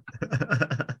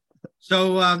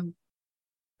 So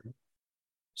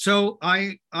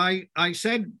I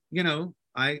said,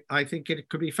 I think it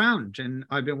could be found. And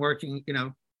I've been working,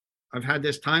 I've had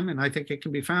this time and I think it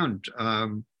can be found.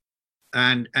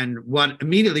 And what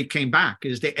immediately came back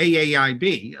is the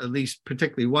AAIB, at least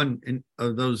particularly one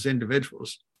of those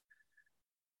individuals,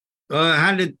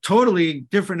 had a totally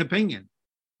different opinion.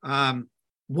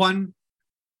 One,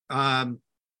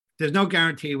 there's no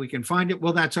guarantee we can find it.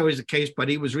 Well, that's always the case, but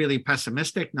he was really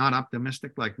pessimistic, not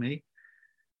optimistic like me.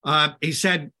 He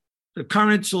said the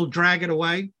currents will drag it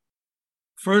away.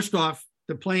 First off,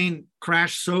 the plane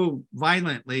crashed so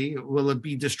violently, will it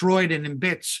be destroyed and in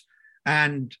bits?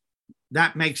 And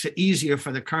that makes it easier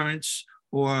for the currents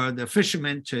or the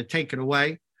fishermen to take it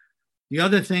away. The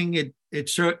other thing,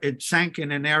 it sank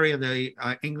in an area of the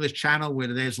English Channel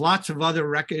where there's lots of other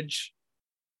wreckage,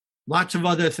 lots of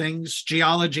other things,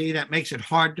 geology that makes it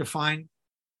hard to find.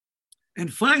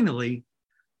 And finally,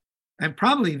 and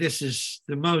probably this is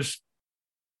the most,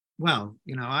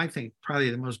 I think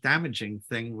probably the most damaging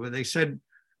thing, where they said,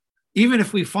 even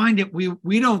if we find it,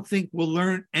 we don't think we'll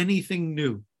learn anything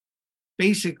new.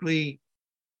 Basically,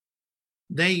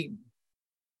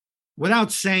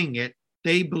 without saying it,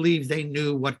 they believe they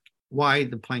knew why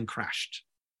the plane crashed.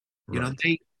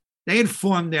 Right. They had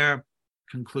formed their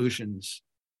conclusions.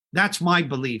 That's my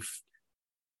belief.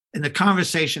 And the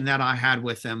conversation that I had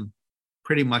with them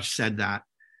pretty much said that.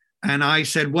 And I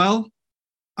said, well,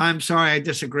 I'm sorry, I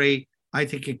disagree. I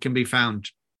think it can be found.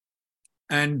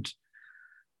 And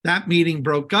that meeting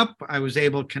broke up. I was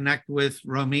able to connect with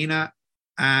Romina,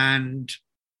 and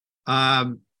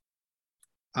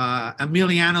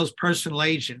Emiliano's personal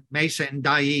agent, Mesa and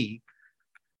Dai,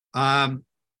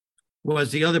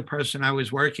 was the other person I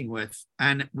was working with.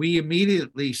 And we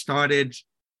immediately started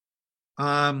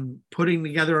putting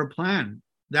together a plan.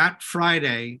 That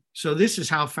Friday, so this is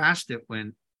how fast it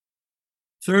went.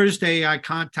 Thursday, I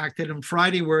contacted him.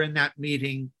 Friday, we're in that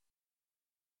meeting.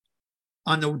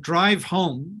 On the drive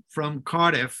home from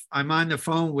Cardiff, I'm on the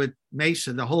phone with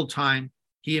Mesa the whole time.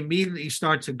 He immediately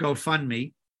starts a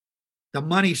GoFundMe. The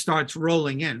money starts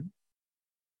rolling in.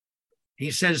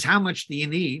 He says, how much do you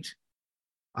need?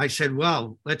 I said,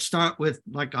 well, let's start with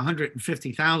like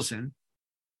 150,000.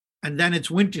 And then it's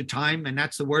winter time, and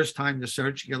that's the worst time to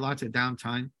search. You get lots of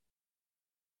downtime.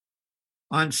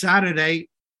 On Saturday,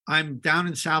 I'm down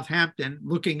in Southampton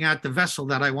looking at the vessel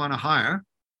that I want to hire,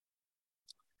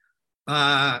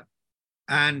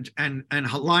 and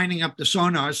lining up the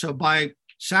sonar. So by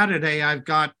Saturday, I've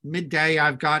got midday.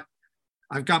 I've got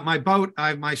my boat. I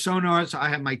have my sonars. I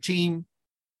have my team.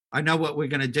 I know what we're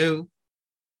going to do.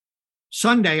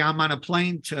 Sunday, I'm on a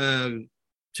plane to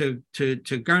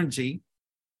Guernsey.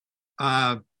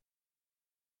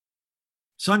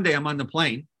 Sunday, I'm on the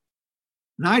plane,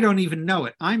 and I don't even know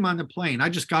it. I'm on the plane. I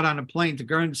just got on a plane to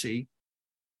Guernsey.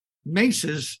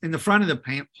 Mesa's in the front of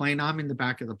the plane. I'm in the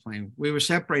back of the plane. We were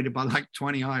separated by like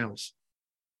 20 aisles.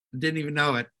 Didn't even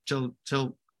know it till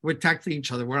we're texting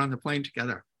each other. We're on the plane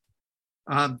together.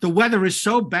 The weather is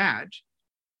so bad,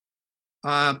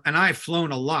 and I've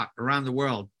flown a lot around the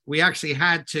world. We actually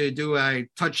had to do a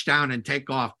touchdown and take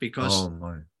off because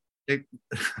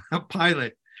a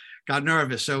pilot got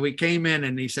nervous. So we came in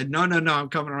and he said, no, I'm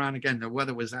coming around again. The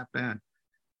weather was that bad.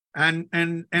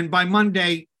 And by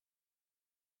Monday,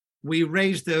 we had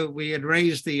raised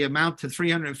the amount to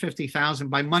 350,000.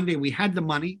 By Monday, we had the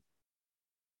money.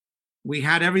 We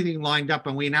had everything lined up,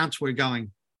 and we announced we're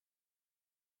going.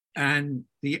 And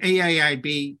the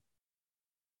AAIB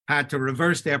had to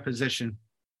reverse their position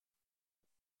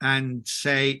and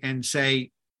say,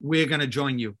 we're going to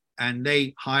join you. And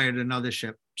they hired another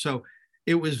ship. So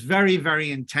it was very,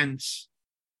 very intense.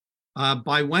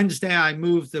 By Wednesday, I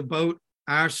moved the boat,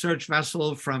 our search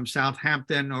vessel, from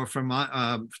Southampton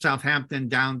Southampton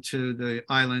down to the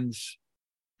islands,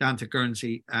 down to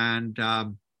Guernsey. And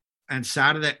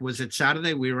Saturday,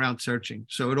 Saturday? We were out searching.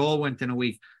 So it all went in a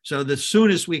week. So the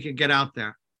soonest we could get out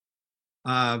there,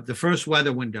 the first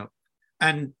weather window.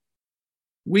 And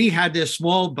we had this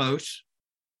small boat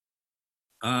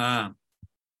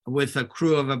with a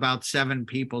crew of about 7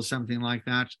 people, something like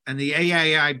that. And the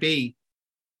AAIB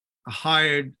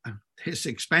hired this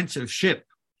expensive ship,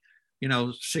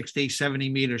 60, 70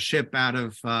 meter ship out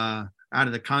of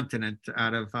the continent, I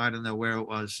don't know where it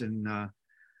was, in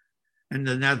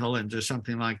the Netherlands or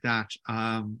something like that.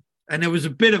 And it was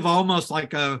a bit of almost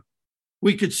like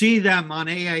we could see them on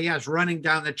AAS running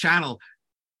down the channel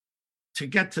to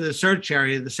get to the search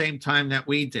area at the same time that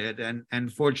we did.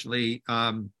 And fortunately,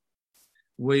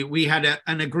 we had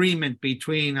an agreement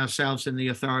between ourselves and the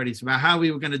authorities about how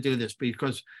we were going to do this,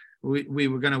 because we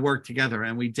were going to work together,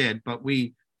 and we did, but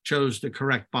we chose the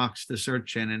correct box to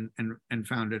search in and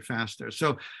found it faster.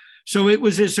 So it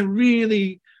was this a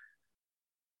really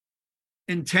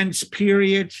intense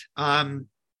period.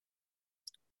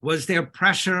 Was there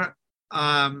pressure?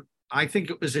 I think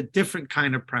it was a different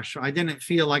kind of pressure. I didn't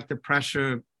feel like the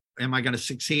pressure, am I going to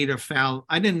succeed or fail?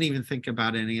 I didn't even think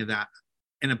about any of that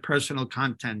in a personal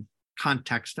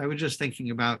context. I was just thinking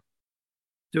about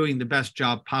doing the best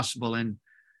job possible and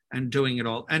doing it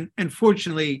all. And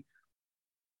fortunately,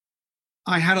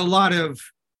 I've done a lot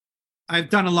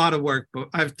of work, but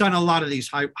I've done a lot of these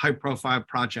high profile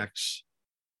projects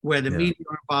where the media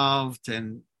are involved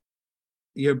and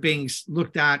you're being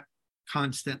looked at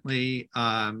constantly.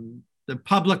 The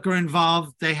public are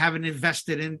involved. They have an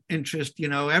invested interest.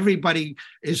 Everybody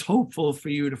is hopeful for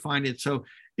you to find it. So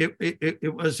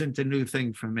it wasn't a new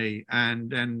thing for me.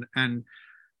 And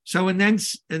so in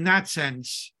that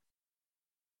sense,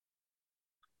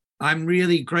 I'm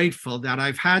really grateful that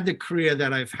I've had the career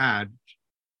that I've had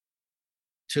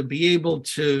to be able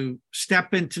to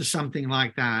step into something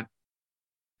like that,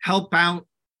 help out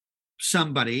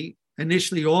somebody.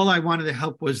 Initially, all I wanted to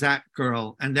help was that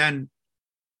girl. And then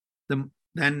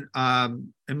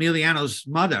Emiliano's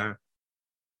mother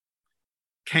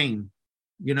came.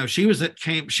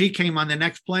 She came on the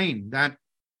next plane.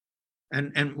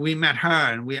 And we met her,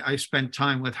 and I spent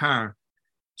time with her.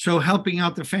 So helping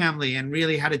out the family, and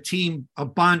really had a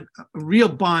real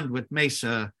bond with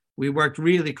Mesa. We worked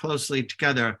really closely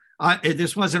together.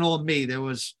 This wasn't all me. There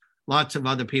was lots of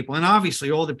other people, and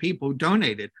obviously all the people who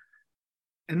donated.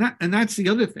 And that's the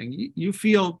other thing. You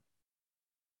feel,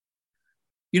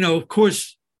 of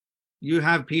course, you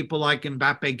have people like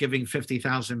Mbappe giving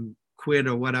 50,000 quid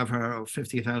or whatever, or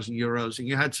 50,000 euros, and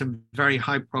you had some very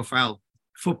high profile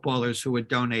footballers who were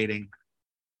donating.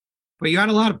 But you had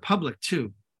a lot of public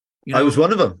too. You know? I was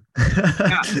one of them.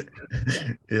 Yeah,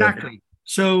 exactly.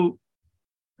 So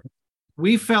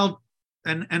we felt,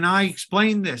 and I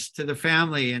explained this to the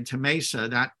family and to Mesa,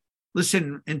 that,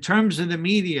 listen, in terms of the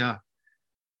media,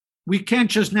 we can't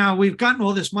just now, we've gotten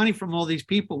all this money from all these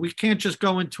people. We can't just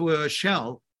go into a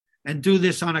shell and do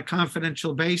this on a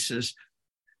confidential basis.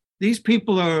 These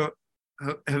people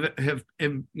have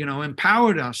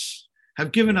empowered us,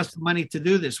 have given us the money to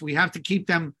do this. We have to keep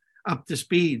them up to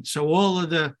speed. So all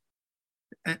of the,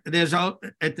 at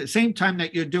the same time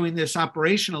that you're doing this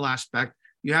operational aspect,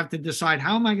 you have to decide,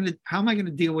 how am I going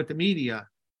to deal with the media?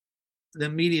 The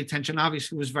media attention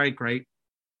obviously was very great.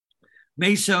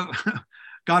 Mesa,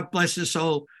 God bless his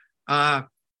soul,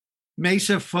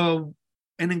 Mesa, for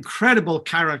an incredible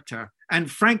character.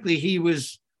 And frankly, he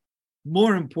was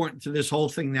more important to this whole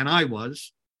thing than I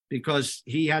was, because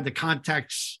he had the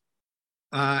contacts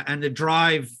and the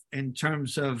drive in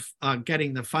terms of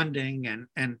getting the funding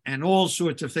and all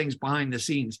sorts of things behind the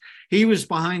scenes. He was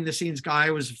behind the scenes guy.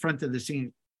 I was in front of the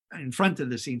scenes,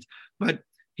 but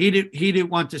he didn't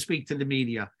want to speak to the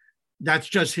media. That's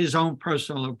just his own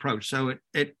personal approach. So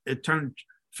it turned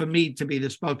for me to be the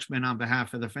spokesman on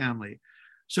behalf of the family.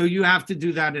 So you have to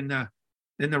do that in the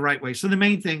right way. So the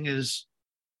main thing is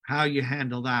how you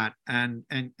handle that. And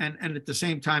at the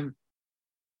same time,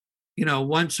 you know,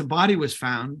 once a body was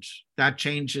found, that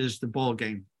changes the ball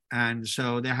game. And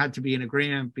so there had to be an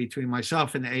agreement between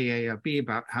myself and the AAFB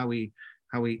about how we,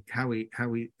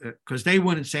 because they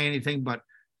wouldn't say anything, but,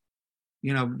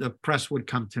 you know, the press would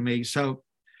come to me. So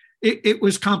it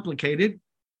was complicated.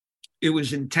 It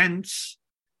was intense.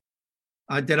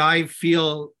 Did I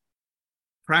feel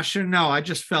pressure? No, I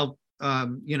just felt,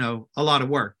 you know, a lot of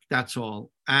work. That's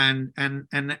all. And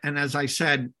as I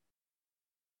said,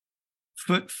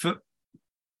 to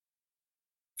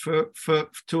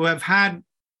have had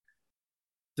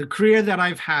the career that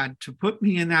I've had, to put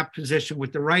me in that position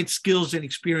with the right skills and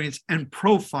experience and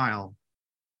profile,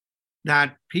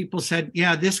 that people said,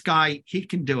 yeah, this guy, he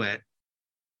can do it.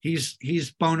 He's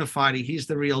bona fide. He's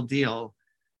the real deal.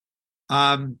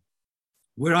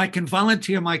 Where I can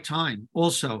volunteer my time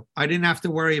also. I didn't have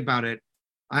to worry about it.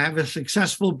 I have a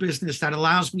successful business that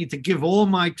allows me to give all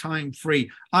my time free.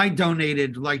 I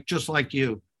donated just like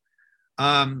you.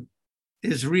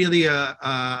 Is really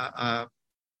a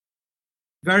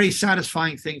very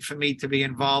satisfying thing for me to be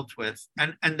involved with,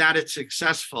 and that it's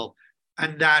successful,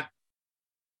 and that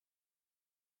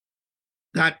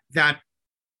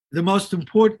the most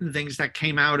important things that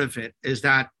came out of it is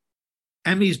that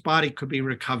Emmy's body could be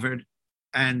recovered,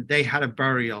 and they had a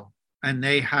burial, and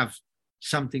they have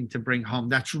something to bring home.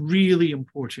 That's really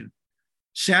important.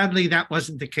 Sadly, that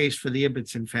wasn't the case for the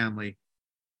Ibbotson family.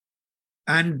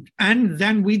 And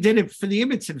then we did it for the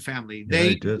Ibbotson family.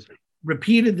 They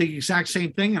repeated the exact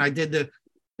same thing, and I did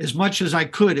as much as I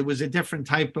could. It was a different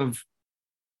type of,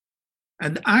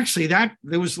 and actually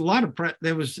there was a lot of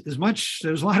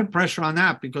pressure on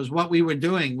that, because what we were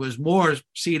doing was more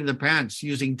seat of the pants,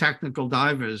 using technical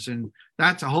divers, and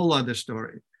that's a whole other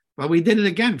story. But we did it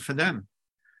again for them.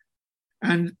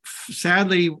 And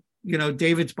sadly, you know,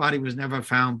 David's body was never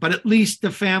found, but at least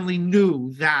the family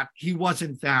knew that he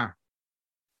wasn't there.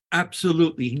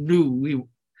 Absolutely, he knew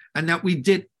and that we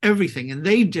did everything, and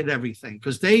they did everything,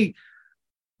 because they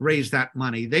raised that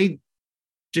money. They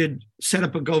did set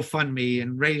up a GoFundMe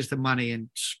and raised the money and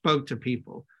spoke to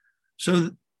people.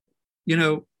 So, you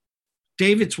know,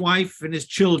 David's wife and his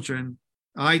children,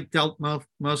 I dealt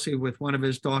mostly with one of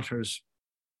his daughters,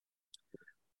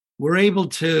 were able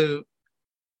to,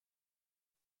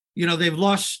 you know, they've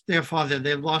lost their father,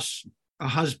 they've lost a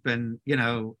husband, you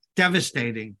know,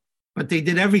 devastating. But they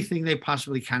did everything they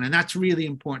possibly can, and that's really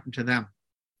important to them.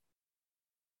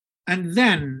 And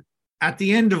then at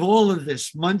the end of all of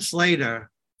this, months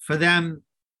later, for them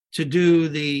to do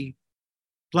the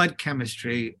blood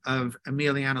chemistry of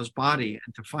Emiliano's body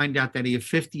and to find out that he had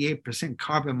 58%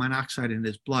 carbon monoxide in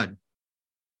his blood.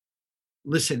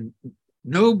 Listen,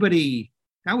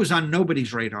 that was on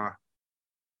nobody's radar.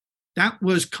 That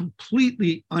was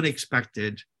completely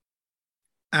unexpected,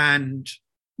 and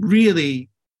really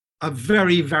a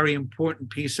very, very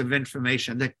important piece of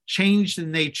information that changed the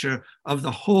nature of the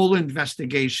whole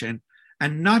investigation,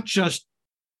 and not just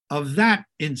of that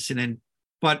incident,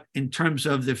 but in terms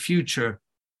of the future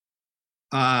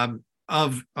of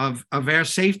air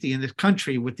safety in this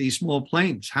country with these small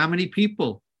planes. How many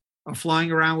people are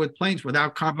flying around with planes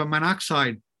without carbon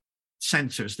monoxide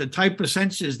sensors, the type of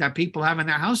sensors that people have in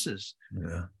their houses?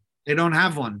 Yeah. They don't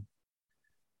have one.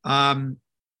 And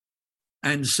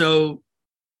so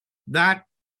that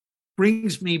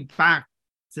brings me back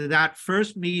to that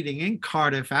first meeting in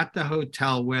Cardiff at the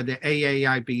hotel where the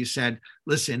AAIB said,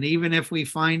 listen, even if we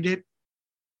find it,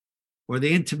 or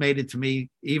they intimated to me,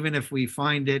 even if we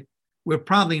find it, we're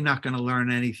probably not going to learn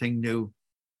anything new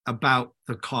about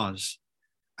the cause.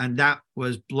 And that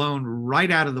was blown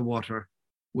right out of the water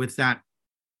with that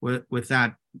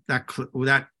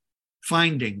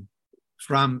finding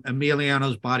from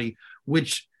Emiliano's body,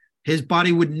 which his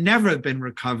body would never have been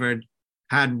recovered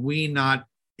had we not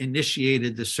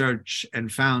initiated the search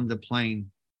and found the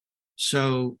plane.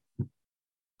 So,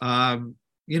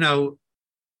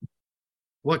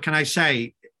 what can I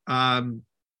say?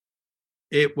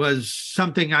 It was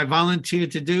something I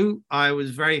volunteered to do. I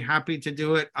was very happy to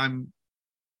do it. I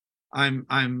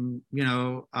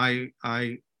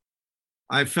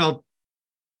felt,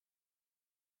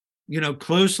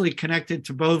 closely connected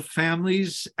to both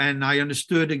families, and I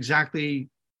understood exactly,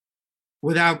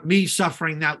 without me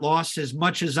suffering that loss as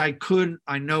much as I could,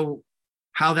 I know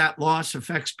how that loss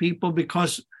affects people,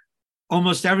 because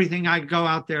almost everything I go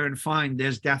out there and find,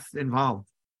 there's death involved.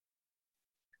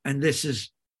 And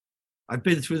I've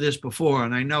been through this before,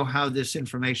 and I know how this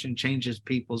information changes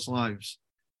people's lives,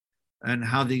 and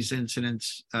how these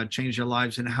incidents change their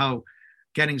lives, and how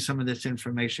getting some of this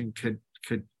information could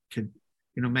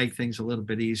make things a little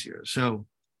bit easier. So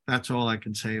that's all I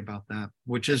can say about that,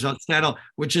 which is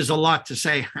a lot to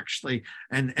say, actually,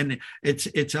 and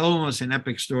it's almost an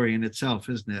epic story in itself,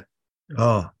 isn't it?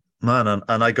 Oh man,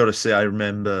 and I got to say, I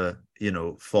remember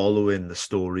following the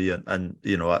story, and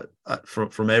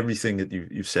from everything that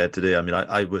you've said today. I mean,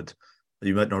 I would,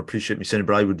 you might not appreciate me saying it,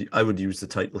 but I would use the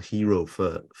title hero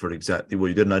for exactly what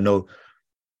you did. And I know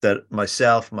that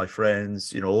myself, my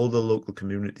friends, all the local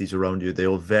communities around you, they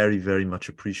all very, very much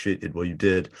appreciated what you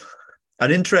did.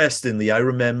 And interestingly, I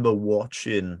remember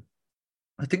watching,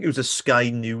 I think it was a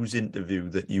Sky News interview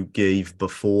that you gave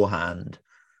beforehand.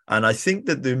 And I think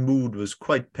that the mood was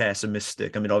quite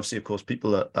pessimistic. I mean, obviously, of course,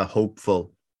 people are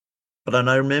hopeful. But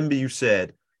I remember you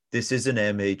said, this is an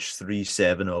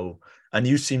MH370. And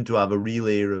you seem to have a real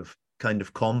air of kind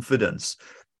of confidence.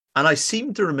 And I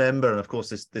seem to remember, and of course,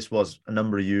 this was a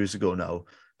number of years ago now,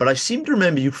 but I seem to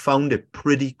remember you found it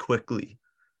pretty quickly.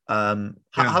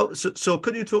 So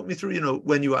could you talk me through,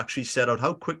 when you actually set out,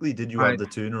 how quickly did you have the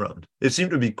turnaround? It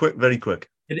seemed to be quick, very quick.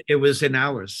 It was in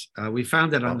hours. We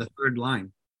found it on the third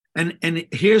line. And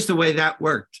here's the way that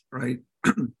worked, right?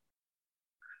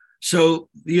 So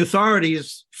the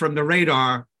authorities from the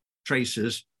radar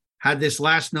traces had this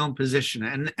last known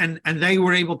position, and they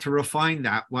were able to refine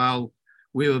that while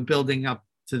we were building up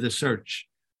to the search.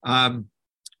 And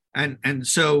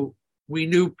so we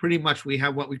knew pretty much we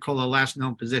have what we call a last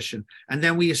known position. And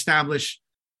then we established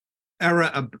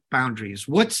error boundaries.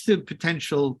 What's the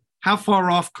potential? How far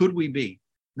off could we be?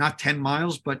 Not 10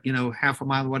 miles, but, half a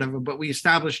mile, whatever. But we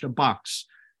established a box,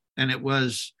 and it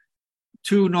was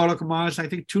 2 nautical miles, I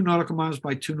think 2 nautical miles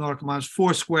by 2 nautical miles,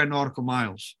 4 square nautical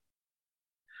miles,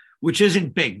 which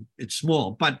isn't big. It's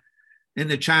small, but in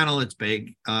the channel, it's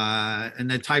big, and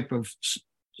the type of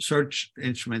search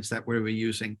instruments that we were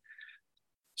using.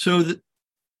 So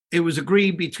it was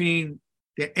agreed between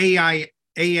the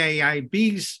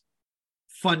AAIB's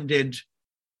funded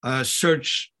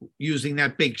search using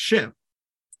that big ship.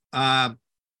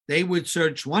 They would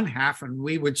search one half, and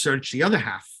we would search the other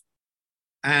half.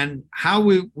 And how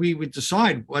we would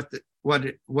decide what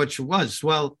it was.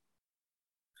 Well,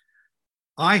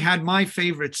 I had my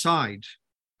favorite side,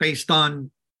 based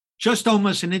on just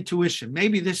almost an intuition.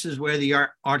 Maybe this is where the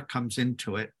art comes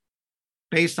into it.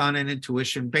 Based on an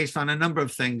intuition, based on a number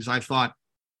of things, I thought,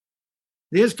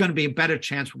 there's going to be a better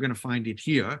chance we're going to find it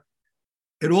here.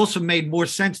 It also made more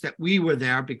sense that we were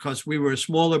there because we were a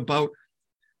smaller boat.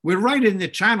 We're right in the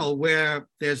channel where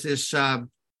there's this a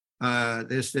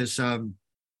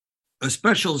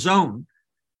special zone,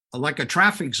 like a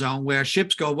traffic zone, where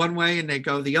ships go one way and they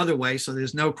go the other way, so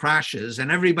there's no crashes,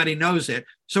 and everybody knows it.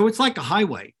 So it's like a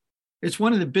highway. It's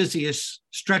one of the busiest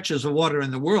stretches of water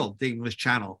in the world, the English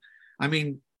Channel. I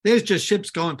mean, there's just ships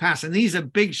going past, and these are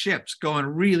big ships going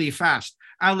really fast.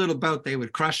 Our little boat, they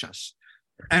would crush us.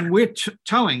 And we're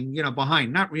towing,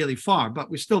 behind, not really far, but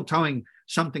we're still towing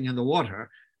something in the water,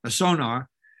 a sonar.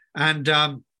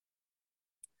 And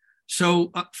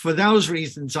so for those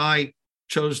reasons, I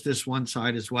chose this one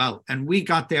side as well. And we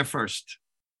got there first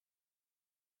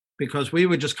because we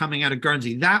were just coming out of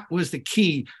Guernsey. That was the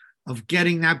key of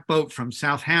getting that boat from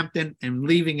Southampton and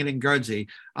leaving it in Guernsey.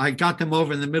 I got them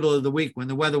over in the middle of the week when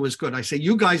the weather was good. I said,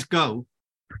 you guys go.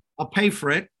 I'll pay for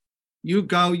it. You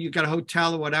go. You got a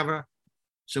hotel or whatever.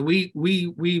 So we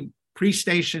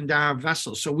pre-stationed our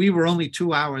vessel. So we were only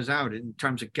 2 hours out in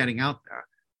terms of getting out there,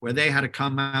 where they had to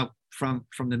come out from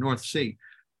the North Sea.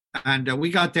 And we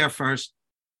got there first.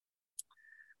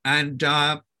 And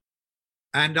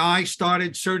I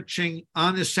started searching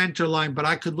on the center line, but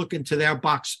I could look into their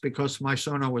box because my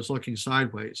sonar was looking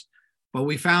sideways. But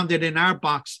we found it in our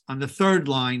box on the third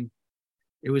line.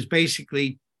 It was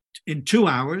basically in 2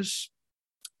 hours.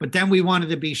 But then we wanted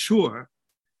to be sure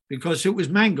because it was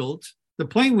mangled. The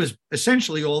plane was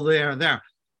essentially all there.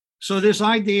 So this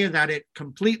idea that it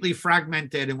completely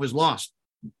fragmented and was lost,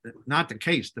 not the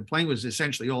case. The plane was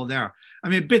essentially all there. I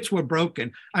mean, bits were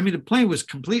broken. I mean, the plane was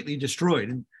completely destroyed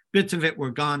and bits of it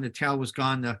were gone. The tail was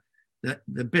gone.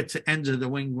 The bits, ends of the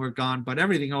wing were gone, but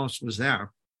everything else was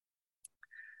there.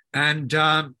 And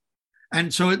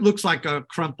so it looks like a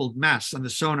crumpled mess on the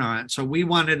sonar. And so we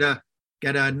wanted to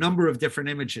get a number of different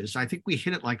images. I think we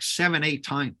hit it like 7, 8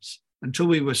 times until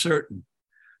we were certain.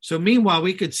 So meanwhile,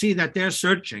 we could see that they're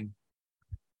searching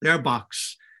their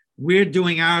box. We're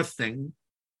doing our thing.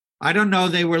 I don't know,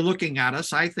 they were looking at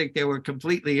us. I think they were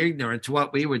completely ignorant to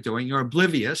what we were doing or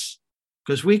oblivious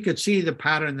because we could see the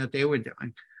pattern that they were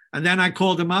doing. And then I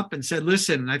called them up and said,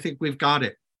 listen, I think we've got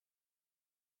it.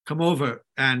 Come over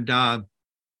and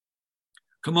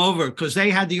come over because they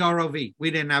had the ROV.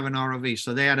 We didn't have an ROV,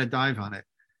 so they had to dive on it.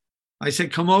 I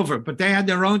said, come over, but they had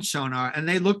their own sonar and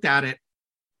they looked at it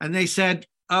and they said,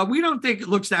 we don't think it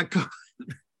looks that good.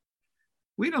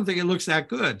 We don't think it looks that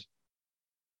good.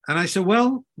 And I said,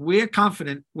 well, we're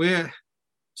confident.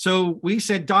 So we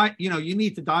said, you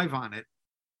need to dive on it.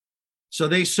 So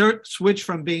they switched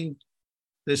from being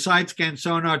the side scan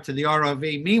sonar to the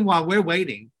ROV. Meanwhile, we're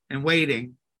waiting and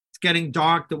waiting. It's getting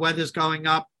dark. The weather's going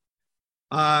up.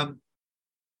 I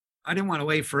didn't want to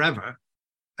wait forever.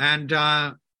 And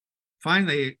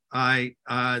finally,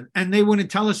 and they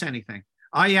wouldn't tell us anything.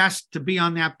 I asked to be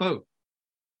on that boat.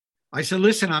 I said,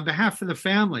 listen, on behalf of the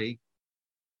family,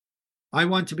 I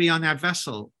want to be on that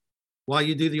vessel while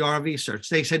you do the ROV search.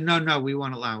 They said, no, we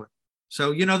won't allow it.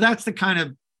 So, that's the kind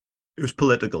of... It was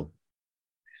political.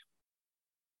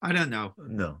 I don't know.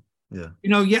 No, yeah.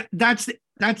 That's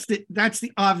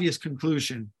the obvious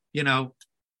conclusion,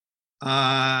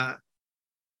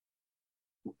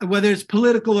 whether it's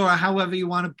political or however you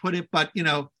want to put it, but,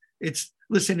 it's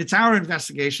our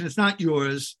investigation. It's not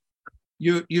yours.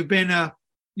 You've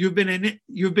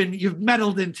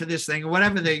meddled into this thing or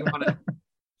whatever they want to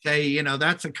say,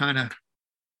 that's a kind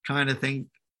of thing.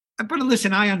 But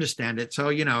listen, I understand it. So,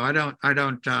 I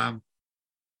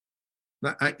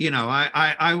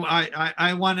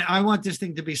want this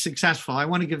thing to be successful. I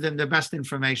want to give them the best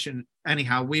information.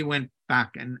 Anyhow, we went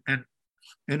back and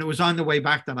it was on the way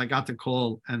back that I got the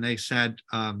call and they said,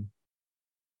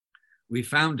 we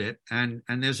found it and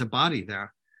there's a body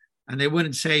there. And they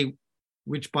wouldn't say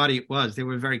which body it was. They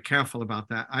were very careful about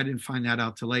that. I didn't find that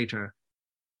out till later.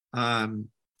 And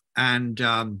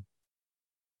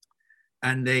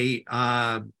they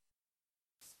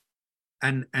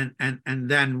and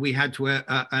then we had to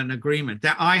an agreement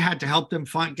that I had to help them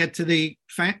get to the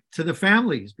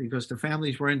families because the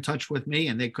families were in touch with me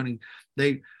and they couldn't.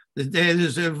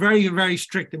 There's a very, very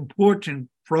strict, important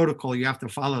protocol you have to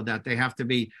follow. That they have to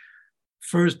be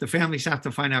first. The families have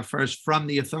to find out first from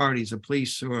the authorities, the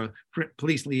police or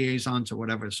police liaisons or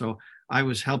whatever. So I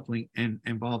was helping and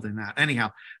involved in that.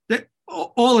 Anyhow,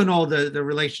 all in all, the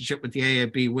relationship with the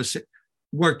AAB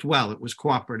worked well. It was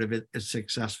cooperative. It's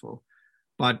successful.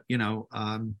 But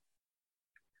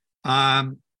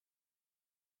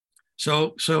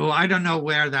so I don't know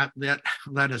where that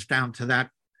led us down to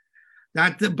that.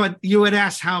 But you had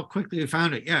asked how quickly you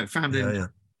found it. Yeah, found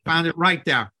it right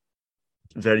there.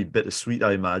 Very bittersweet,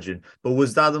 I imagine. But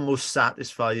was that the most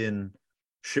satisfying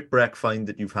shipwreck find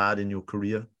that you've had in your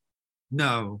career?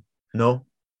 No. No.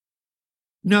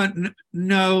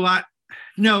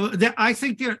 I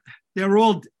think they're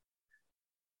all.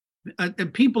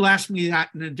 People ask me that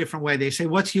in a different way. They say,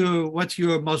 "What's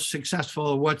your most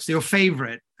successful? What's your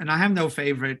favorite?" And I have no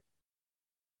favorite.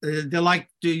 They're like,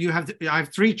 "Do you have?" I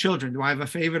have 3 children. Do I have a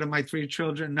favorite of my 3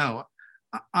 children? No.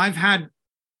 I've had,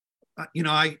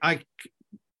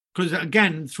 because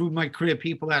again, through my career,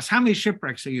 people ask, "How many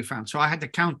shipwrecks have you found?" So I had to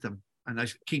count them, and I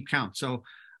keep count. So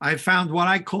I found what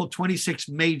I call 26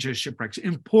 major shipwrecks,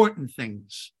 important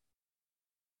things.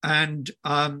 And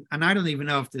I don't even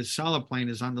know if the Sala plane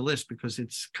is on the list because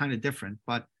it's kind of different.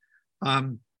 But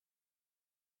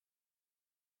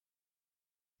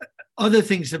other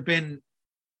things have been,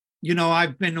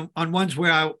 I've been on ones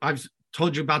where I've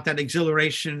told you about that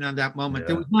exhilaration and that moment. Yeah.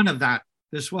 There was none of that.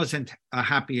 This wasn't a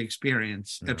happy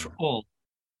experience at all.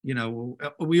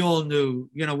 we all knew,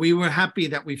 we were happy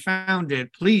that we found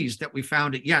it, pleased that we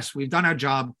found it. Yes, we've done our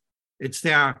job. It's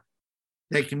there.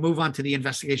 They can move on to the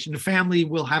investigation. The family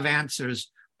will have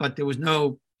answers, but there was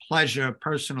no pleasure,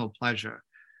 personal pleasure.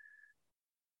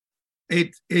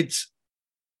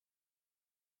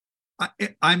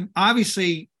 I'm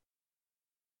obviously,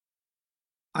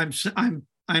 I'm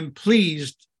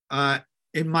pleased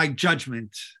in my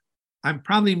judgment. I'm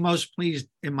probably most pleased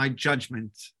in my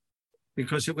judgment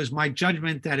because it was my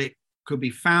judgment that it could be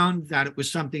found, that it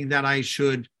was something that I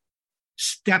should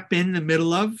step in the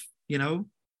middle of.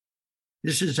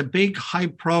 This is a big,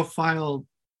 high-profile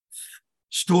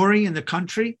story in the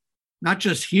country, not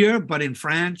just here, but in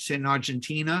France, in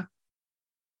Argentina.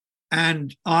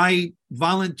 And I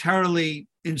voluntarily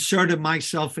inserted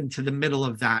myself into the middle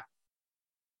of that.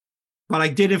 But I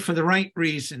did it for the right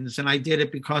reasons, and I did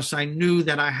it because I knew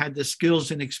that I had the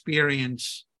skills and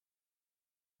experience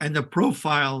and the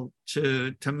profile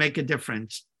to make a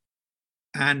difference.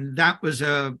 And that was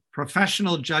a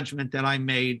professional judgment that I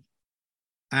made,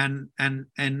 and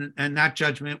that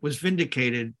judgment was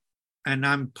vindicated, and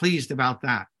I'm pleased about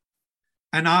that.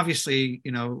 And obviously,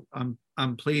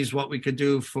 I'm pleased what we could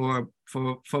do for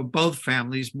both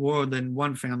families, more than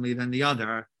one family than the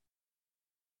other.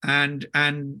 And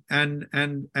that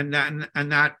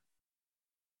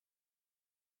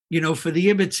for the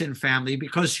Ibbotson family,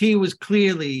 because he was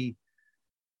clearly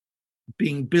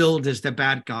being billed as the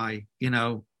bad guy,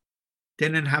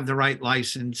 didn't have the right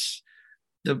license.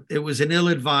 It was an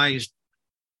ill-advised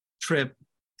trip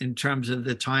in terms of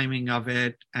the timing of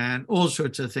it and all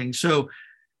sorts of things. So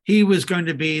he was going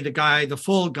to be the guy, the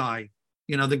fall guy.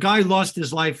 The guy lost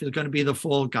his life is going to be the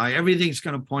fall guy. Everything's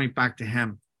going to point back to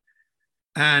him.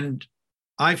 And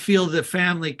I feel the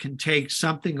family can take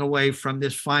something away from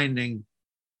this finding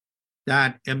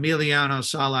that Emiliano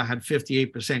Sala had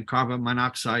 58% carbon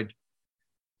monoxide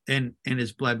in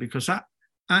his blood, because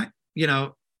I'm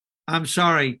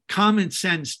sorry, common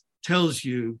sense tells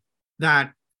you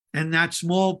that in that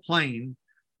small plane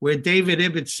where David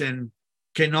Ibbotson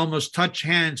can almost touch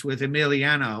hands with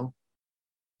Emiliano,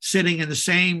 sitting in the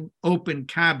same open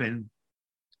cabin,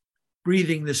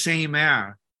 breathing the same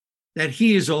air, that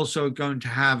he is also going to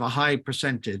have a high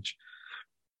percentage.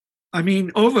 I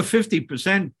mean, over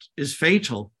 50% is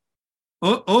fatal.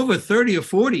 Over 30 or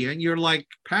 40, and you're like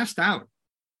passed out.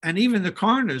 And even the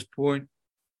coroner's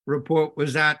report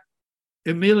was that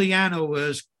Emiliano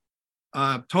was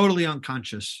totally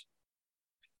unconscious.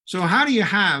 So how do you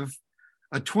have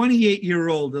a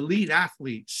 28-year-old elite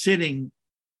athlete sitting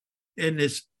in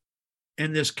this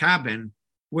cabin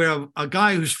where a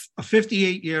guy who's a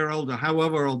 58-year-old or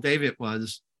however old David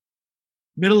was,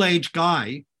 middle-aged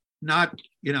guy, not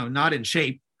in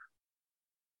shape,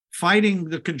 fighting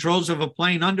the controls of a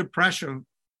plane under pressure?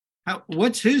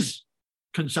 What's his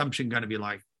consumption going to be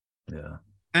like? Yeah.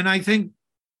 And I think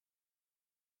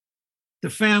the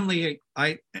family,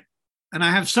 I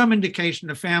have some indication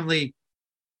the family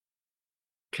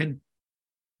can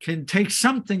take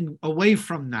something away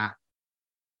from that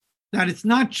it's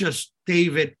not just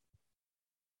David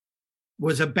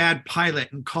was a bad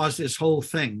pilot and caused this whole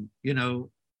thing.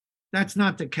 That's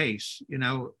not the case,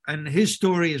 and his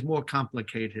story is more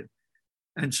complicated.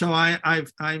 And so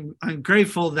I'm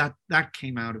grateful that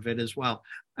came out of it as well.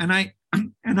 And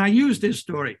I used his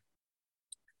story.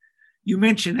 You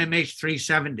mentioned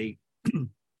MH370.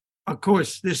 Of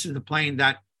course, this is the plane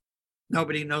that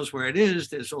nobody knows where it is.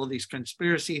 There's all these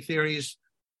conspiracy theories,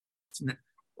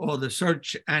 all the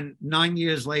search, and 9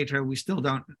 years later, we still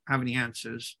don't have any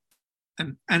answers.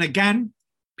 And again,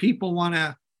 people want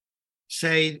to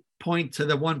point to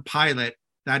the one pilot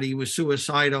that he was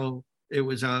suicidal. It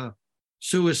was a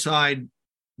suicide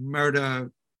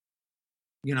murder,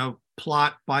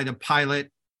 plot by the pilot,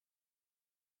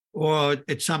 or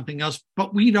it's something else,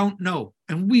 but we don't know.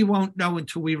 And we won't know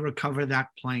until we recover that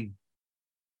plane.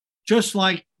 Just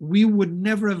like we would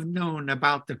never have known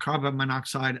about the carbon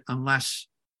monoxide unless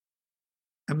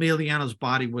Emiliano's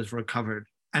body was recovered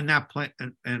and that plane,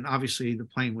 and obviously the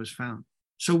plane was found.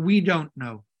 So we don't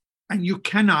know. And you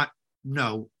cannot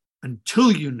know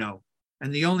until you know.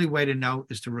 And the only way to know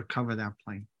is to recover that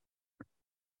plane.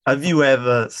 Have you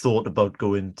ever thought about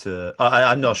going to,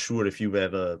 I'm not sure if you've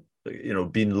ever,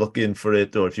 been looking for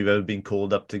it, or if you've ever been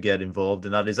called up to get involved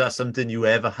in that. Is that something you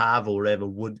ever have or ever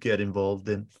would get involved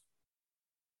in?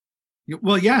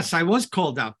 Well, yes, I was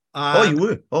called up. You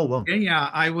were? Oh, wow.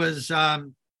 Yeah, I was,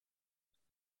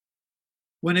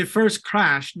 when it first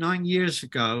crashed 9 years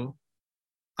ago,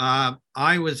 I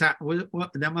was at,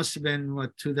 that must have been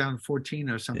 2014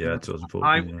 or something. Yeah,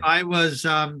 2014. I was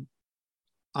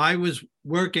I was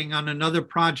working on another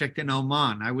project in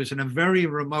Oman. I was in a very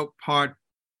remote part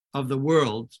of the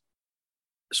world,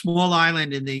 small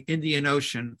island in the Indian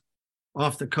Ocean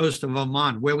off the coast of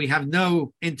Oman, where we have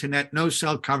no internet, no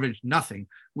cell coverage, nothing.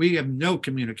 We have no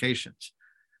communications.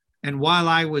 And while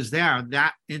I was there,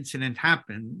 that incident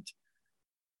happened.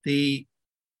 The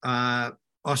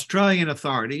Australian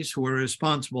authorities who were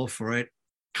responsible for it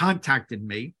contacted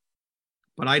me,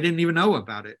 but I didn't even know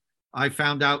about it. I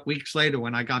found out weeks later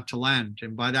when I got to land.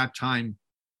 And by that time,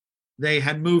 they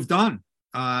had moved on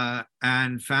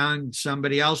and found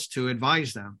somebody else to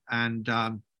advise them. And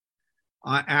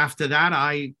after that,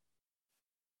 I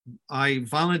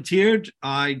volunteered.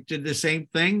 I did the same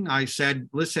thing. I said,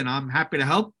 listen, I'm happy to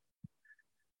help.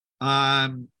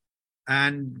 And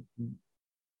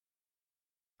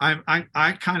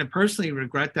I kind of personally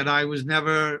regret that I was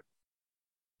never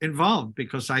involved,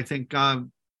 because I think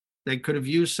they could have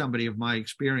used somebody of my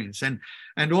experience. And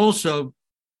also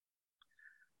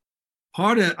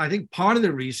I think part of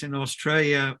the reason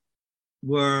Australia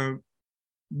were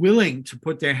willing to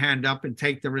put their hand up and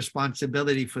take the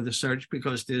responsibility for the search,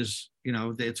 because there's,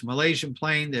 it's a Malaysian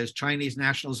plane, there's Chinese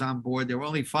nationals on board. There were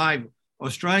only 5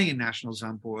 Australian nationals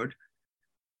on board,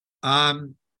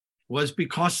 was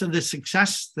because of the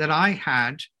success that I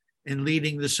had in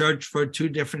leading the search for 2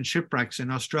 different shipwrecks in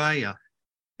Australia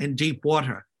in deep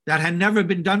water that had never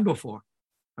been done before.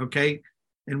 Okay.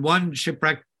 In one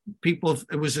shipwreck, it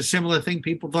was a similar thing.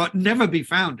 People thought never be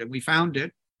found, and we found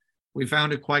it. We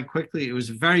found it quite quickly. It was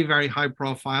very, very high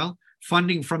profile.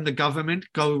 Funding from the government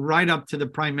go right up to the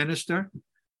prime minister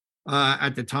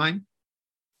at the time.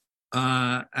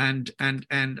 And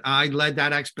I led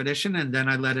that expedition, and then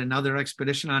I led another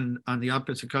expedition on the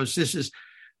opposite coast. This is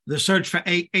the search for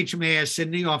HMAS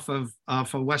Sydney off of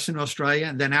Western Australia.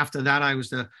 And then after that, I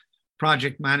was the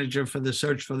project manager for the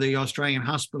search for the Australian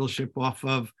hospital ship off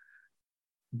of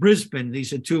Brisbane.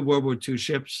 These are 2 World War II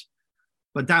ships,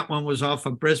 but that one was off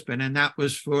of Brisbane, and that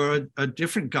was for a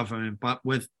different government, but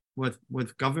with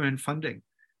government funding.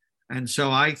 And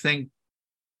so I think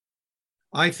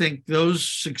those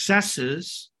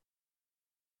successes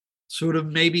sort of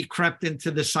maybe crept into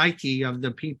the psyche of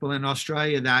the people in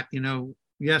Australia that,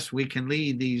 yes, we can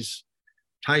lead these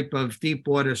type of deep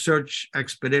water search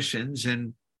expeditions,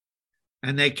 and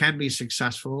they can be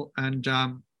successful. And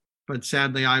but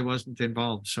sadly, I wasn't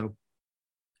involved. So,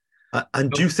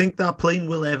 and do you think that plane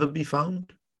will ever be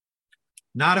found?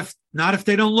 Not if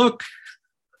they don't look.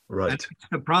 Right. That's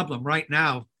the problem right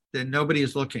now. That nobody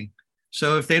is looking.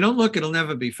 So if they don't look, it'll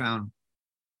never be found.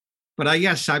 But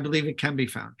yes, I believe it can be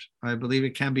found. I believe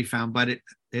it can be found, but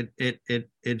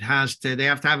it has to. They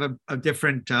have to have a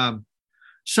different,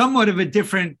 somewhat of a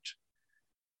different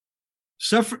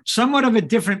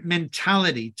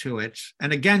mentality to it.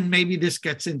 And again, maybe this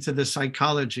gets into the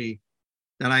psychology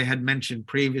that I had mentioned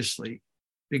previously,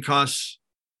 because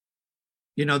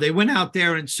they went out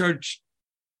there and searched,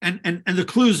 and the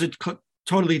clues are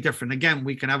totally different. Again,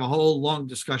 we can have a whole long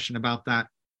discussion about that.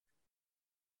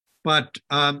 But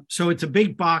so it's a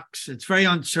big box. It's very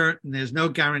uncertain. There's no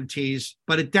guarantees,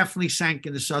 but it definitely sank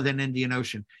in the Southern Indian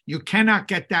Ocean. You cannot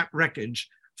get that wreckage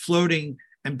floating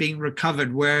and being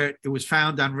recovered where it was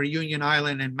found on Reunion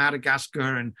Island in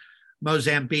Madagascar and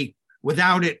Mozambique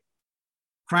without it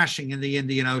crashing in the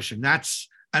Indian Ocean. That's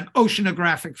an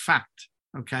oceanographic fact,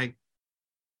 okay?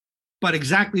 But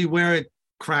exactly where it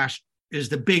crashed is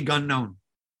the big unknown.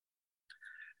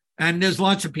 And there's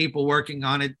lots of people working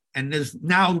on it. And there's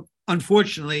now,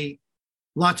 unfortunately,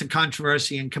 lots of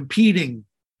controversy and competing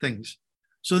things.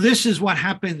 So this is what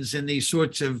happens in these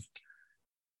sorts of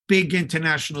big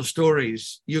international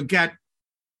stories. You get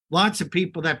lots of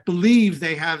people that believe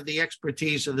they have the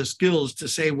expertise or the skills to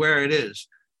say where it is.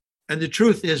 And the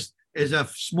truth is a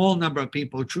small number of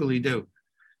people who truly do.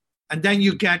 And then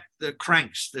you get the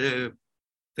cranks, the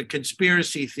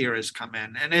conspiracy theorists come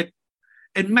in, and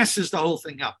it messes the whole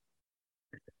thing up.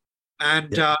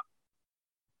 And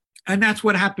that's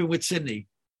what happened with Sydney.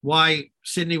 Why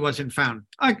Sydney wasn't found?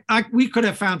 We could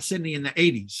have found Sydney in the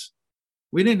 80s.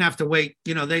 We didn't have to wait.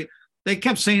 They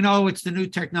kept saying, "Oh, it's the new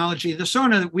technology." The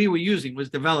sonar that we were using was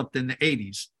developed in the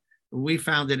 80s. We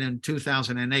found it in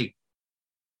 2008,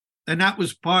 and that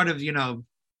was part of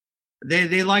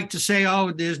They like to say,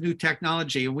 "Oh, there's new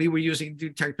technology," and we were using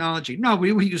new technology. No,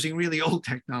 we were using really old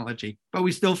technology, but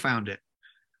we still found it.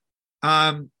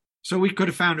 So we could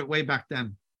have found it way back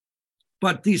then.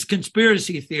 But these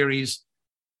conspiracy theories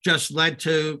just led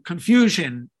to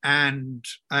confusion and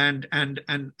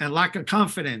lack of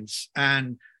confidence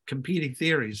and competing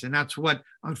theories. And that's what,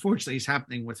 unfortunately, is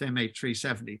happening with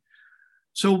MH370.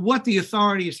 So what the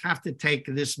authorities have to take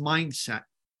this mindset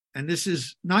and this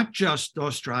is not just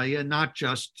Australia, not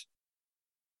just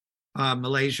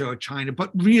Malaysia or China,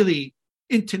 but really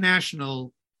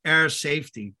international air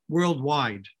safety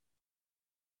worldwide,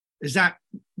 is that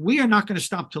we are not going to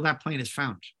stop till that plane is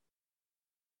found,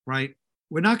 right?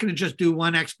 We're not going to just do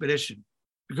one expedition,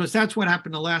 because that's what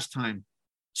happened the last time.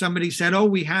 Somebody said, oh,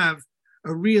 we have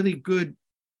a really good,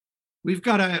 we've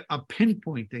got a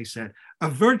pinpoint, they said, a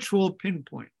virtual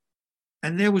pinpoint.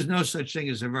 And there was no such thing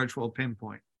as a virtual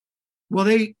pinpoint. Well,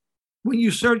 when you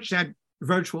search that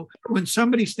virtual, when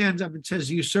somebody stands up and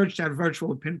says you search that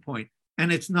virtual pinpoint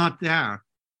and it's not there,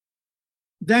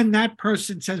 then that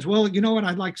person says, well, you know what,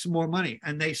 I'd like some more money.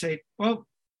 And they say, well,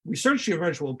 we searched your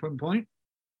virtual pinpoint.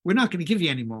 We're not going to give you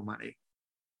any more money.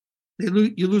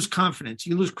 You lose confidence,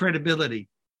 you lose credibility.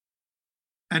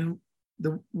 And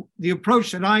the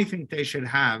approach that I think they should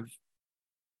have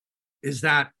is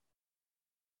that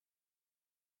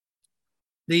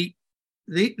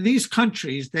these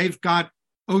countries, they've got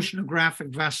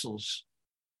oceanographic vessels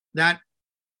that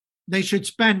they should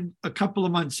spend a couple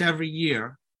of months every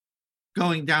year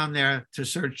going down there to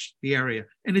search the area.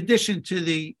 In addition to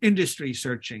the industry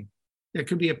searching, there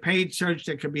could be a paid search,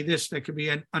 there could be this, there could be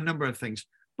a number of things.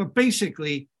 But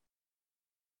basically,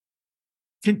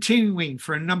 continuing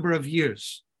for a number of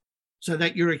years so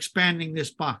that you're expanding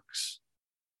this box.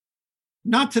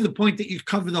 Not to the point that you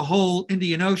cover the whole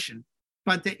Indian Ocean,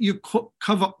 but that you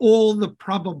cover all the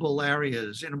probable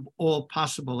areas and all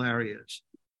possible areas.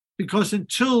 Because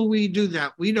until we do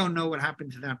that, we don't know what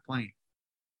happened to that plane.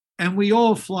 And we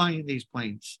all fly in these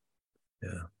planes.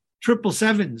 Yeah.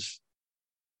 777s,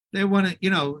 they're one of,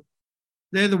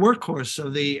 they're the workhorse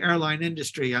of the airline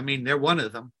industry. I mean, they're one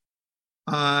of them.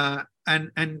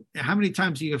 And how many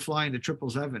times do you fly in a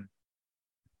 777?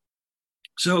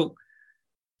 So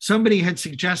somebody had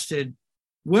suggested,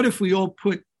 what if we all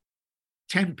put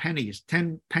 10 pennies,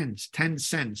 10 pence, 10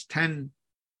 cents, 10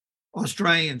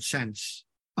 Australian cents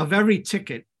of every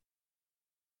ticket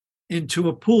into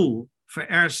a pool for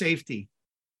air safety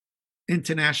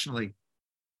internationally?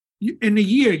 In a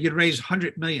year, you'd raise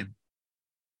 100 million,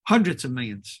 hundreds of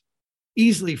millions,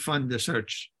 easily fund the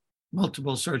search,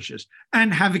 multiple searches,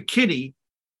 and have a kitty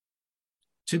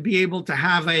to be able to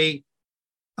have a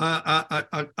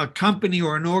company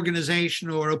or an organization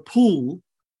or a pool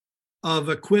of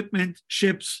equipment,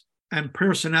 ships, and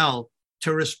personnel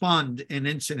to respond in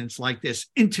incidents like this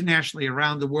internationally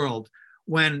around the world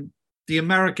when the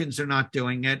Americans are not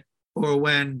doing it, or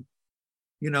when,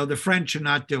 the French are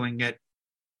not doing it.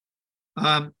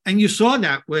 And you saw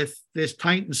that with this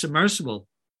Titan submersible.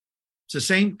 It's the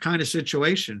same kind of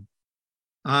situation.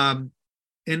 An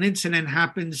incident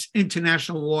happens,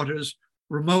 international waters,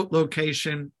 remote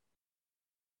location.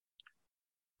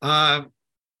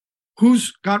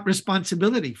 Who's got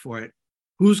responsibility for it?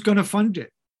 Who's going to fund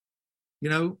it?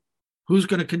 Who's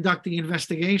going to conduct the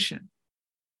investigation?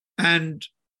 And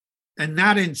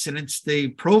that incident, the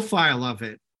profile of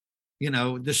it,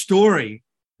 the story,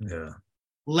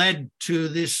 led to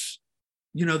this,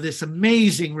 this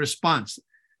amazing response.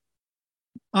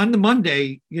 On the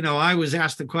Monday, I was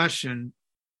asked the question,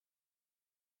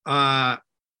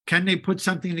 can they put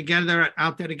something together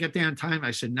out there to get there on time?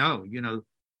 I said, no,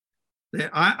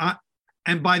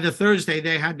 and by the Thursday,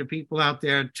 they had the people out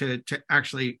there to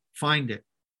actually find it.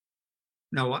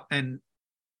 No, and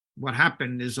what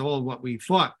happened is all what we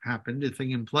thought happened. The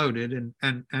thing imploded,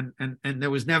 and there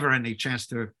was never any chance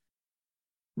to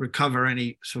recover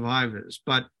any survivors.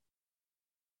 But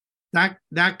that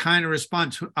kind of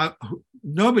response,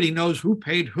 nobody knows who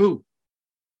paid who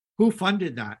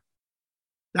funded that.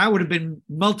 That would have been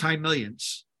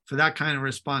multi-millions for that kind of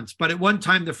response. But at one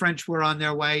time, the French were on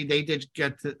their way. They did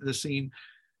get to the scene.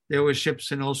 There were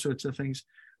ships and all sorts of things.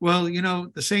 Well,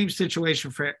 the same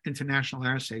situation for international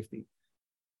air safety.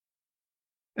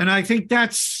 And I think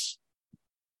that's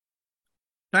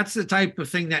the type of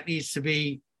thing that needs to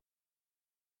be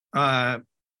thought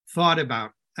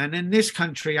about. And in this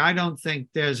country, I don't think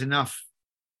there's enough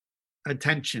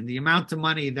attention. The amount of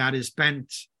money that is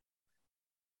spent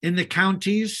in the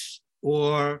counties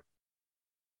or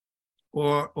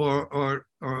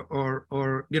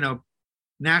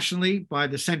nationally by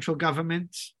the central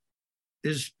government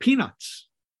is peanuts.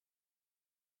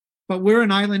 But we're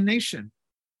an island nation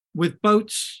with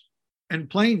boats and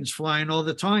planes flying all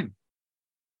the time,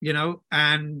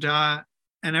 and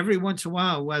every once in a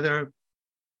while, whether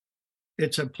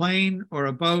it's a plane or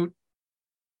a boat,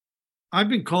 I've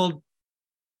been called,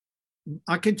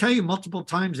 I can tell you multiple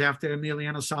times after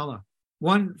Emiliano Sala,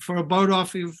 one for a boat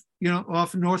off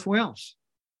of North Wales.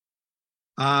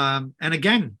 And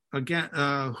again,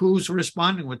 who's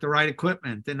responding with the right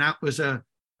equipment? And that was a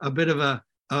bit of a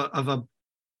of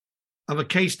a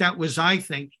case that was, I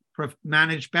think,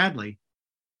 managed badly.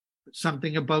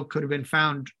 Something a boat could have been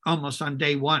found almost on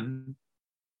day one.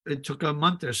 It took a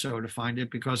month or so to find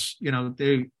it because, you know,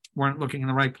 they weren't looking in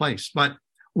the right place, but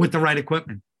with the right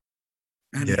equipment.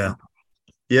 And,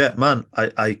 yeah, man,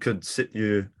 I could sit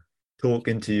you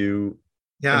talking to you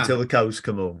until the cows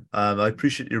come home. I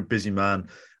appreciate you're a busy man,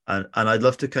 and I'd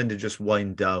love to kind of just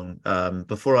wind down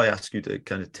before I ask you to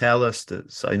kind of tell us to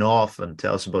sign off and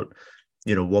tell us about,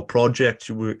 you know, what projects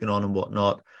you're working on and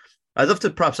whatnot. I'd love to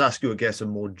perhaps ask you, I guess, a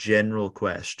more general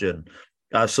question.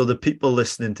 So the people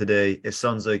listening today, it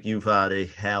sounds like you've had a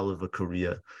hell of a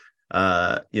career.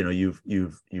 You know,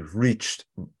 you've reached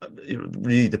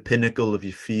really the pinnacle of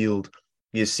your field.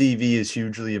 Your CV is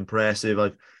hugely impressive.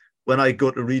 When I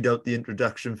go to read out the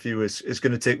introduction for you, it's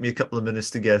going to take me a couple of minutes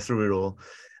to get through it all.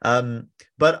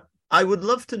 But I would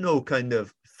love to know, kind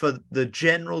of, for the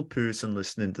general person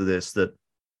listening to this, that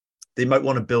they might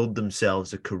want to build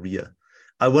themselves a career.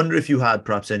 I wonder if you had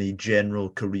perhaps any general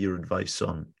career advice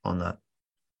on that.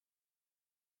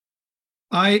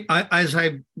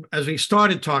 As we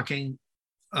started talking,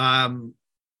 on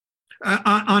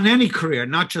any career,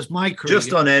 not just my career,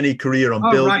 just on any career, on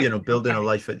building a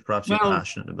life that perhaps you're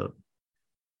passionate about.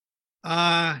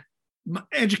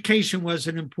 Education was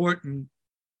an important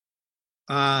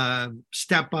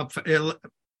step up.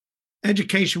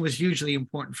 Education was hugely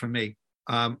important for me.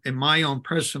 In my own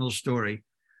personal story,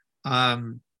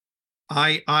 I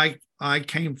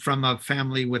came from a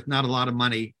family with not a lot of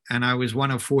money, and I was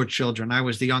one of 4 children. I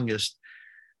was the youngest,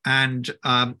 and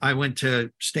I went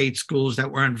to state schools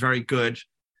that weren't very good.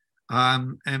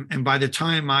 And by the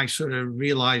time I sort of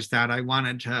realized that I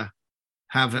wanted to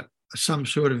have some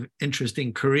sort of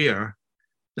interesting career,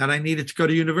 that I needed to go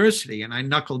to university, and I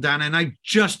knuckled down, and I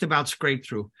just about scraped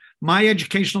through. My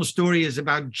educational story is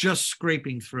about just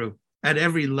scraping through at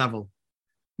every level,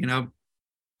 you know.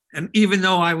 And even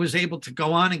though I was able to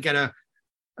go on and get a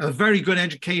very good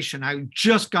education, I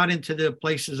just got into the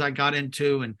places I got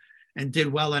into and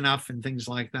did well enough and things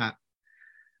like that.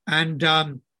 And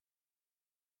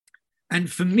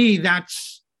for me,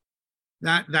 that's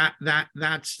that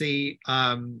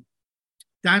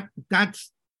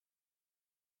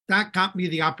got me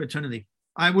the opportunity.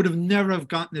 I would have never have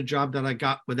gotten the job that I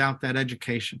got without that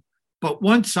education. But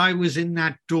once I was in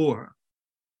that door,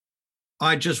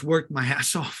 I just worked my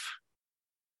ass off.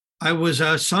 I was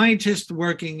a scientist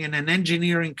working in an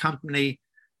engineering company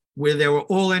where there were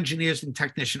all engineers and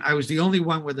technicians. I was the only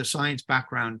one with a science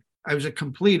background. I was a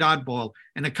complete oddball.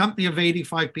 In a company of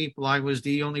 85 people, I was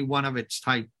the only one of its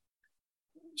type.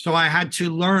 So I had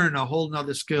to learn a whole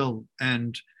nother skill,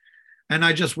 and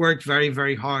I just worked very,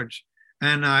 very hard.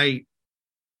 And I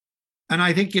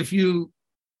think if you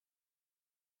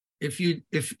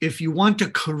want a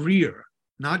career,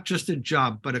 not just a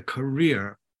job, but a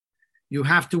career, you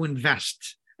have to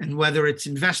invest. And whether it's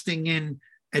investing in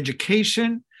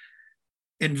education,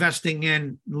 investing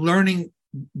in learning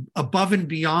above and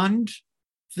beyond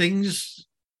things,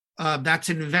 that's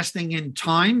investing in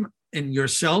time, in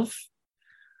yourself.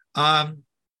 I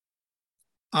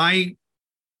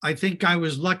think I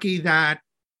was lucky that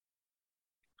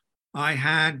I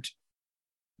had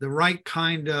the right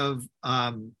kind of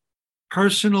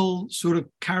personal sort of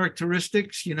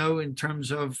characteristics, you know, in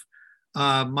terms of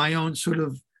my own sort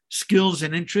of skills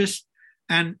and interests,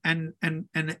 and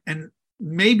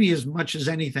maybe as much as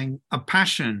anything, a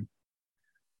passion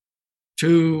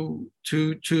to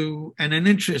and an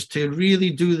interest to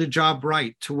really do the job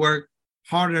right, to work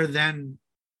harder than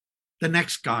the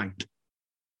next guy,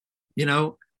 you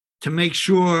know, to make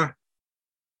sure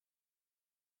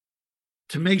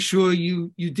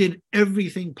you did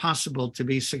everything possible to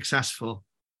be successful.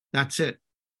 That's it.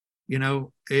 You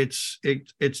know, it's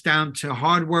down to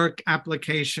hard work,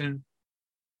 application,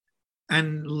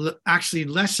 and actually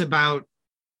less about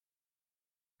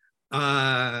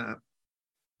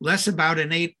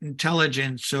innate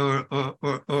intelligence or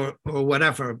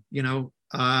whatever. You know,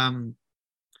 I'm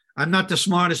not the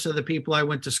smartest of the people I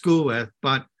went to school with,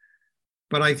 but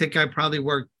I think I probably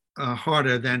worked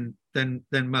harder than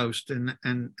most, and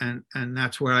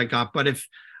that's where I got. But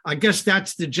I guess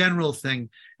that's the general thing.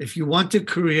 If you want a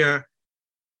career,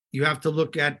 you have to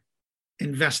look at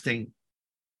investing,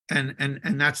 and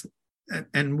that's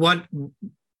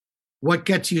what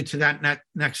gets you to that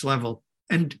next level,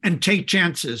 and take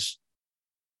chances.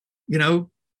 You know,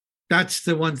 that's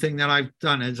the one thing that I've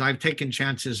done, is I've taken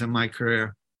chances in my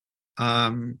career.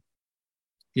 You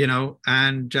know,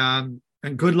 and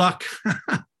good luck,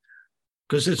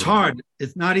 because it's hard.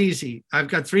 It's not easy. I've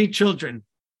got 3 children.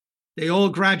 They all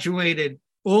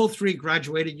 3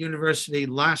 graduated university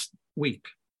last week.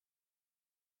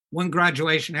 one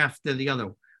graduation after the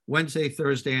other, Wednesday,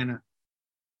 Thursday,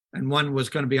 and one was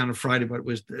going to be on a Friday, but it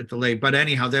was delayed. But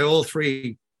anyhow, they all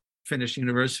three finished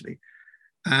university.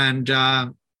 And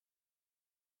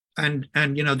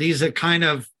these are kind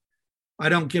of, I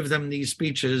don't give them these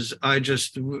speeches. I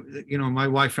just, my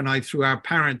wife and I, through our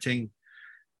parenting,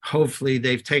 hopefully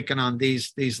they've taken on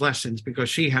these lessons, because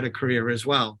she had a career as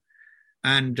well.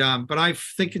 And but I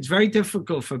think it's very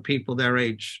difficult for people their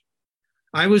age.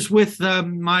 I was with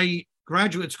my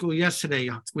graduate school yesterday.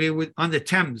 We were on the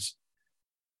Thames,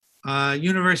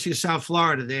 University of South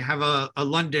Florida. They have a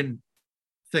London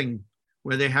thing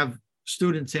where they have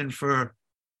students in for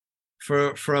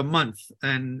a month,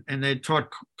 and they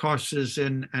taught courses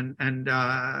and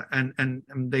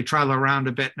they travel around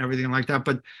a bit and everything like that.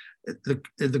 But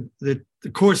the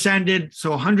course ended,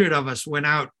 so 100 of us went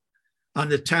out on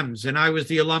the Thames, and I was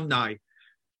the alumni,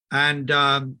 and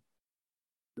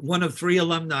one of 3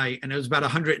 alumni, and it was about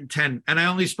 110, and I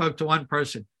only spoke to one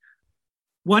person.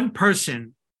 One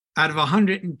person out of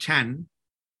 110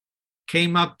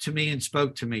 came up to me and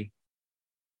spoke to me,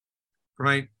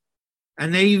 right?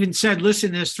 And they even said,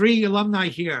 listen, there's 3 alumni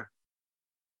here.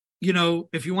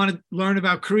 If you want to learn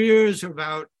about careers or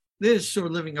about this or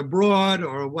living abroad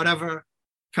or whatever,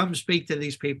 come speak to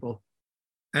these people.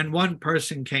 And one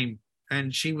person came,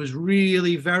 and she was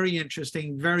really very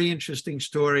interesting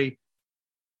story.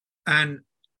 And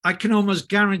I can almost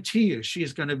guarantee you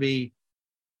she's going to be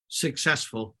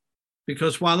successful,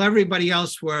 because while everybody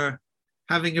else were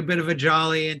having a bit of a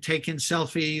jolly and taking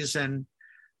selfies and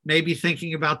maybe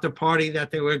thinking about the party that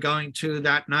they were going to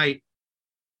that night,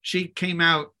 she came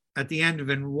out at the end of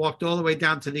it and walked all the way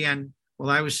down to the end while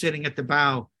I was sitting at the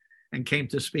bow, and came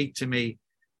to speak to me,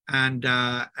 and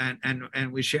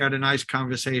we shared a nice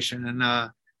conversation, and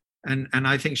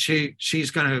I think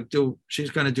she's going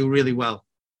to do really well.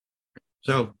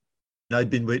 So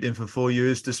I'd been waiting for 4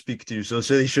 years to speak to you, so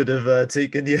they should have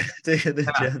taken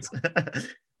the chance.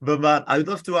 But man, I would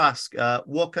love to ask,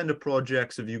 what kind of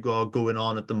projects have you got going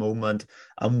on at the moment,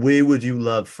 and where would you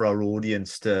love for our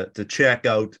audience to check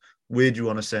out? Where do you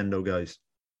want to send our guys?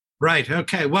 Right.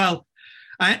 Okay. Well,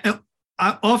 I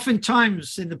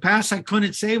oftentimes in the past I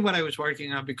couldn't say what I was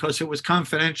working on because it was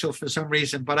confidential for some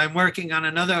reason. But I'm working on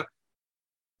another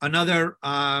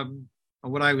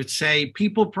what I would say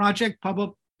people project,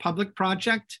 public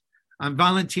project. I'm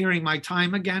volunteering my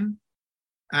time again.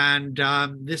 And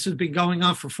this has been going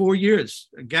on for 4 years.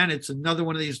 Again, it's another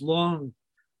one of these long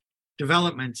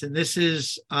developments. And this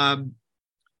is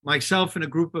myself and a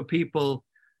group of people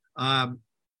are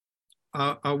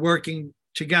working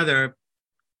together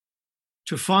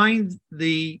to find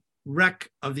the wreck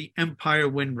of the Empire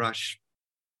Windrush.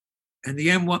 And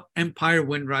the Empire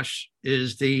Windrush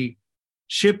is the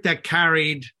ship that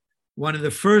carried one of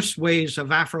the first waves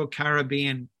of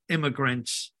Afro-Caribbean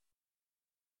immigrants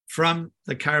from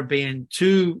the Caribbean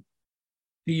to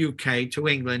the UK, to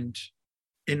England,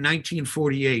 in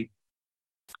 1948.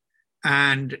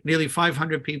 And nearly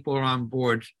 500 people are on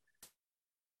board.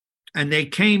 And they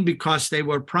came because they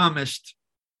were promised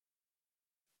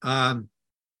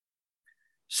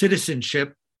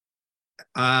citizenship,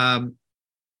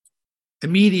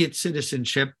 immediate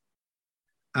citizenship,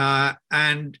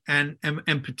 and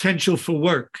potential for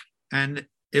work. And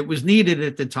it was needed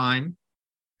at the time.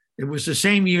 It was the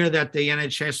same year that the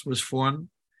NHS was formed.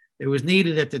 It was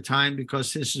needed at the time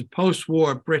because this is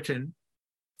post-war Britain,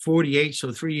 48,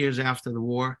 so 3 years after the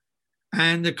war.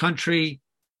 And the country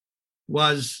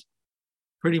was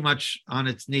pretty much on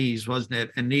its knees, wasn't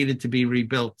it? And needed to be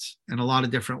rebuilt in a lot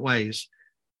of different ways.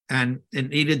 And it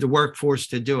needed the workforce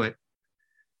to do it.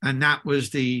 And that was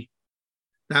the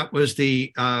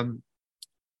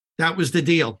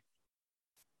deal.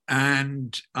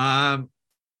 And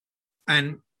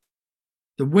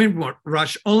the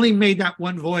Windrush only made that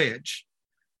one voyage,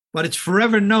 but it's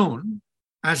forever known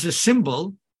as a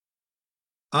symbol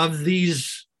of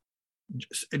these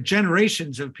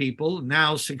generations of people,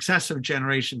 now successive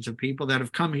generations of people that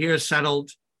have come here,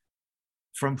 settled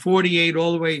from 48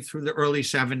 all the way through the early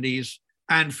 70s,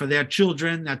 and for their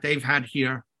children that they've had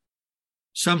here.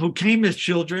 Some who came as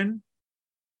children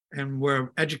and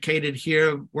were educated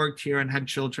here, worked here, and had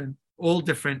children, all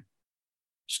different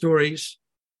stories.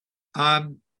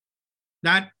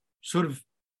 That sort of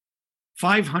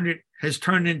 500 has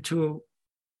turned into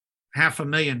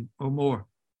 500,000 or more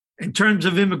in terms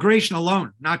of immigration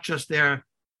alone, not just the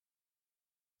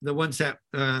ones that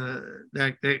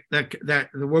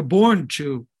were born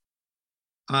to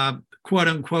quote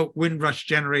unquote Windrush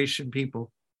generation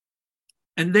people.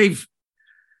 And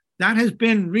that has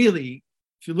been really,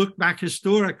 if you look back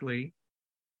historically,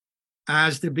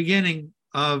 as the beginning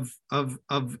of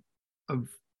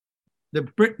the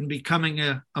Britain becoming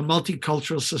a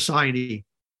multicultural society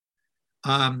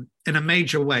in a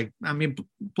major way. I mean,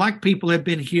 Black people have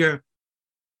been here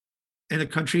in the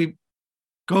country,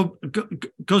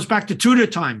 goes back to Tudor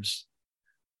times,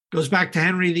 goes back to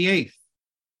Henry VIII.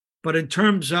 But in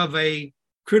terms of a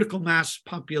critical mass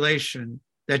population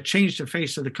that changed the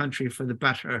face of the country for the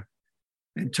better,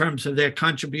 in terms of their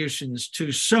contributions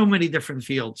to so many different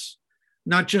fields,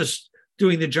 not just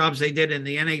doing the jobs they did in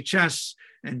the NHS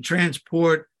and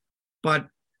transport, but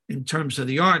in terms of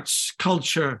the arts,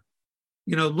 culture.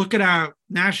 You know, look at our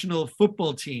national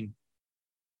football team.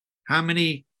 How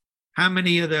many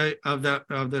of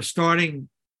the starting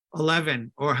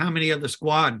 11, or how many of the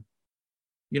squad,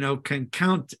 you know, can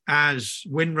count as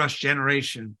Windrush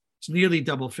generation? It's nearly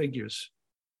double figures.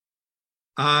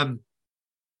 And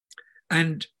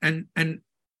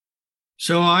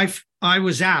so I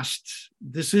was asked,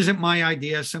 this isn't my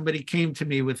idea. Somebody came to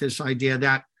me with this idea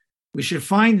that we should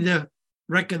find the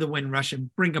wreck of the Windrush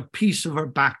and bring a piece of her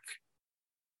back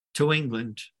to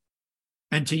England,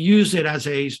 and to use it as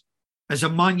a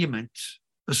monument,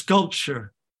 a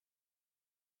sculpture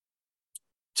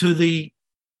to the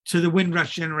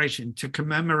Windrush generation, to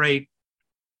commemorate,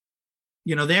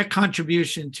 you know, their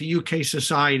contribution to UK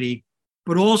society,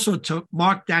 but also to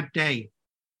mark that day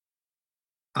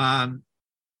in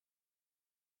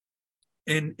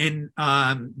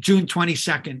June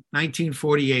 22nd,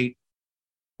 1948,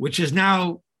 which is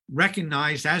now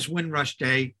recognized as Windrush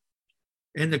Day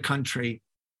in the country,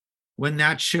 when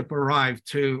that ship arrived,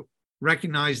 to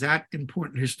recognize that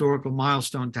important historical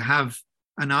milestone, to have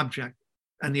an object.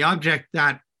 And the object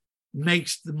that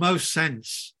makes the most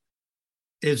sense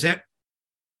is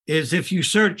if you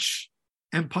search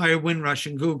Empire Windrush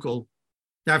in Google,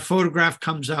 that photograph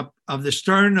comes up of the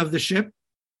stern of the ship.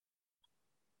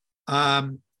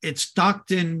 It's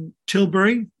docked in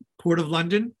Tilbury, Port of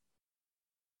London,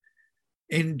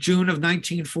 in June of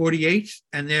 1948,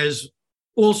 and there's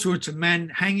all sorts of men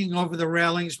hanging over the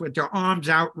railings with their arms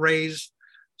outraised,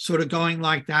 sort of going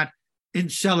like that, in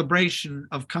celebration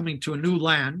of coming to a new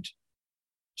land,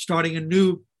 starting a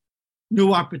new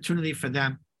opportunity for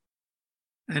them,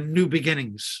 and new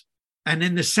beginnings. And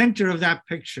in the center of that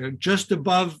picture, just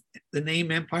above the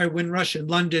name Empire Windrush in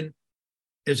London,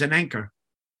 is an anchor.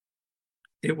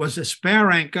 It was a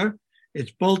spare anchor.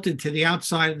 It's bolted to the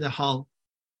outside of the hull.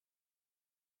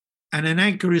 And an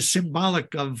anchor is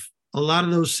symbolic of a lot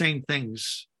of those same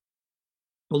things: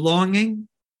 belonging,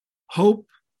 hope,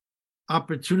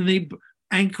 opportunity,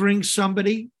 anchoring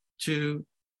somebody to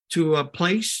a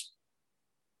place.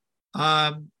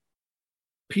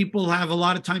 People have a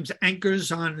lot of times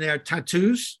anchors on their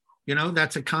tattoos. You know,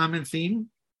 that's a common theme.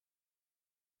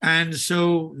 And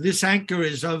so this anchor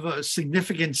is of a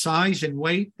significant size and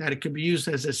weight that it could be used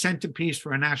as a centerpiece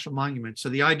for a national monument. So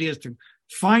the idea is to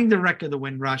find the wreck of the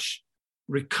Windrush,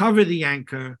 recover the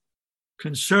anchor,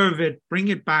 conserve it, bring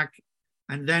it back,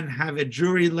 and then have a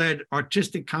jury-led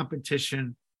artistic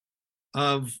competition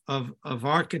of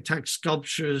architects,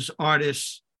 sculptors,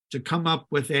 artists to come up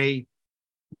with a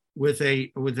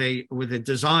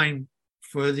design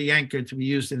for the anchor to be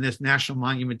used in this national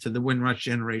monument to the Windrush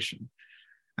generation.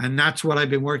 And that's what I've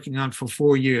been working on for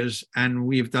 4 years. And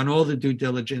we've done all the due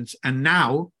diligence. And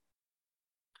now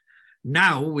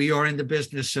we are in the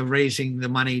business of raising the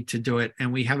money to do it.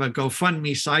 And we have a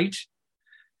GoFundMe site.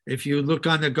 If you look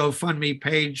on the GoFundMe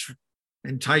page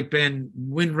and type in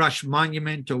Windrush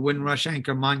Monument or Windrush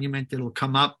Anchor Monument, it'll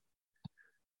come up.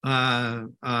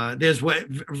 There's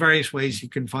various ways you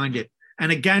can find it.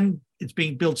 And again, it's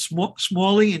being built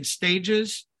smallly in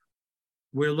stages.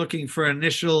 We're looking for an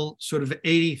initial sort of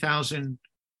 £80,000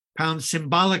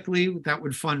 symbolically. That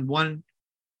would fund 1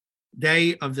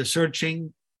 day of the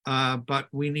searching, but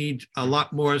we need a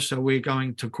lot more. So we're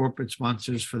going to corporate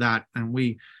sponsors for that. And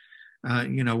we've got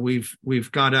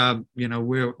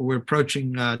we're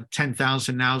approaching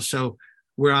 10,000 now. So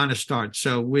we're on a start.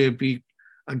 So we'll be,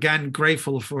 again,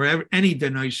 grateful for any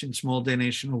donation, small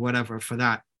donation or whatever, for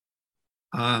that.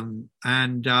 And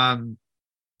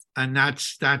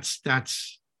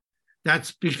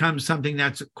that's become something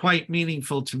that's quite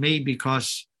meaningful to me,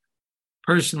 because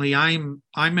personally, I'm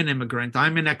an immigrant.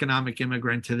 I'm an economic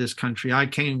immigrant to this country. I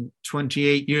came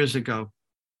 28 years ago,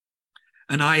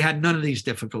 and I had none of these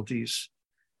difficulties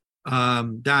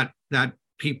that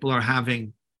people are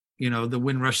having. You know, the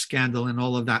Windrush scandal and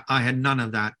all of that. I had none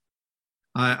of that.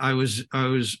 I was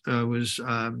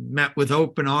met with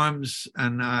open arms,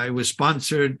 and I was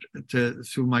sponsored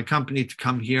through my company to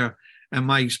come here. And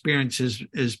my experience has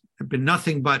been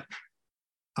nothing but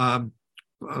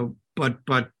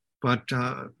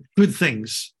good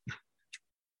things.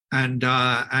 and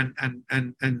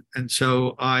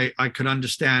so I could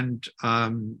understand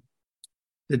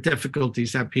the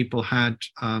difficulties that people had,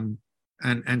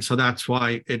 and so that's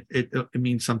why it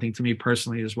means something to me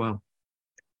personally as well.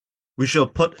 We shall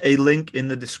put a link in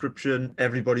the description.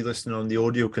 Everybody listening on the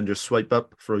audio can just swipe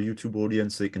up. For a YouTube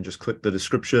audience, they can just click the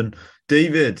description.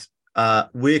 David,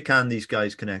 where can these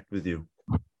guys connect with you?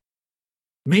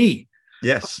 Me?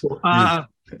 Yes. I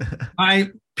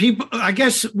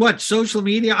guess what, social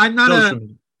media? I'm not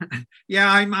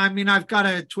I mean, I've got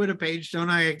a Twitter page, don't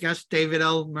I? I guess David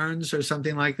L. Mearns or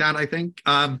something like that, I think.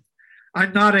 I'm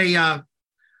not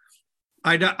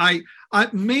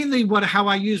mainly how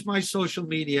I use my social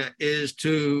media is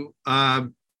to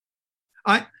I'm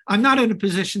not in a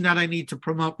position that I need to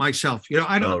promote myself. You know,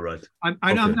 I don't. Oh, right.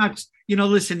 I'm not. You know,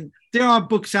 listen, there are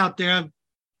books out there.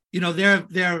 You know,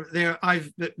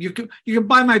 you can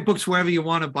buy my books wherever you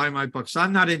want to buy my books.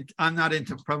 I'm not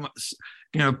into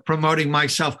promoting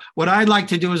myself. What I like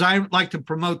to do is I like to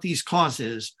promote these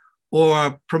causes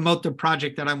or promote the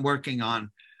project that I'm working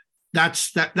on.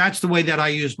 That's the way that I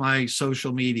use my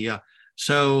social media.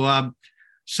 So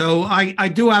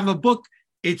I do have a book.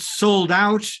 It's sold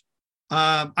out.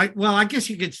 I guess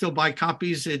you can still buy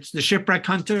copies. It's The Shipwreck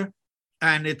Hunter,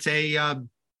 and it's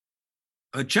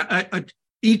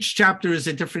each chapter is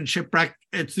a different shipwreck.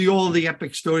 It's all the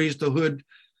epic stories: the Hood,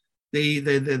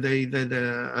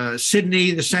 the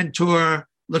Sydney, the Centaur,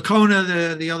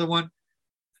 Lacona, the other one.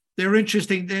 They're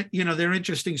interesting. They're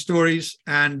interesting stories,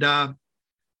 and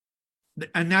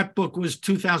that book was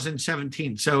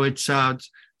 2017. So it's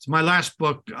my last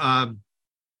book.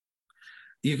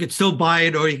 You could still buy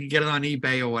it, or you can get it on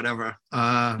eBay or whatever.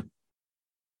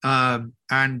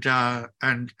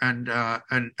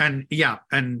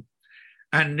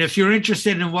 And if you're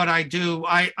interested in what I do,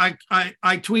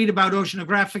 I tweet about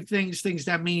oceanographic things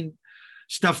that mean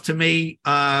stuff to me,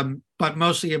 but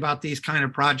mostly about these kind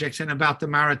of projects and about the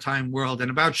maritime world and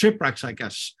about shipwrecks, I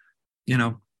guess. You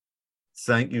know.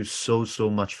 Thank you so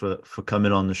much for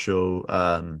coming on the show.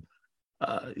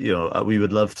 We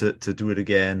would love to do it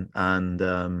again. And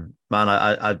man,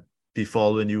 I'd be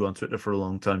following you on Twitter for a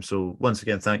long time. So once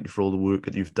again, thank you for all the work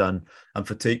that you've done and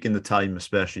for taking the time,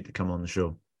 especially to come on the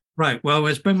show. Right. Well,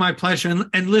 it's been my pleasure.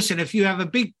 And listen, if you have a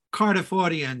big Cardiff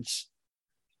audience,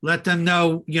 let them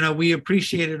know, we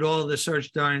appreciated all the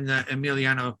search during the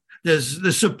Emiliano, the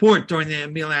support during the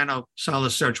Emiliano Sala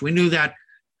search. We knew that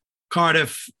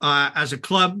Cardiff as a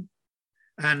club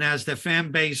and as the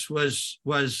fan base was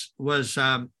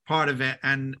part of it.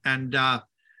 And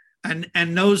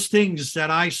those things that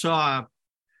I saw,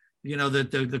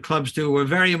 that the clubs do were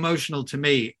very emotional to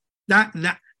me.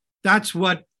 That's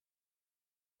what,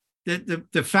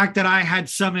 the fact that I had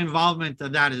some involvement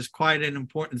of that is quite an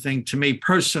important thing to me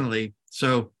personally.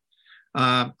 So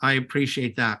I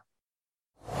appreciate that.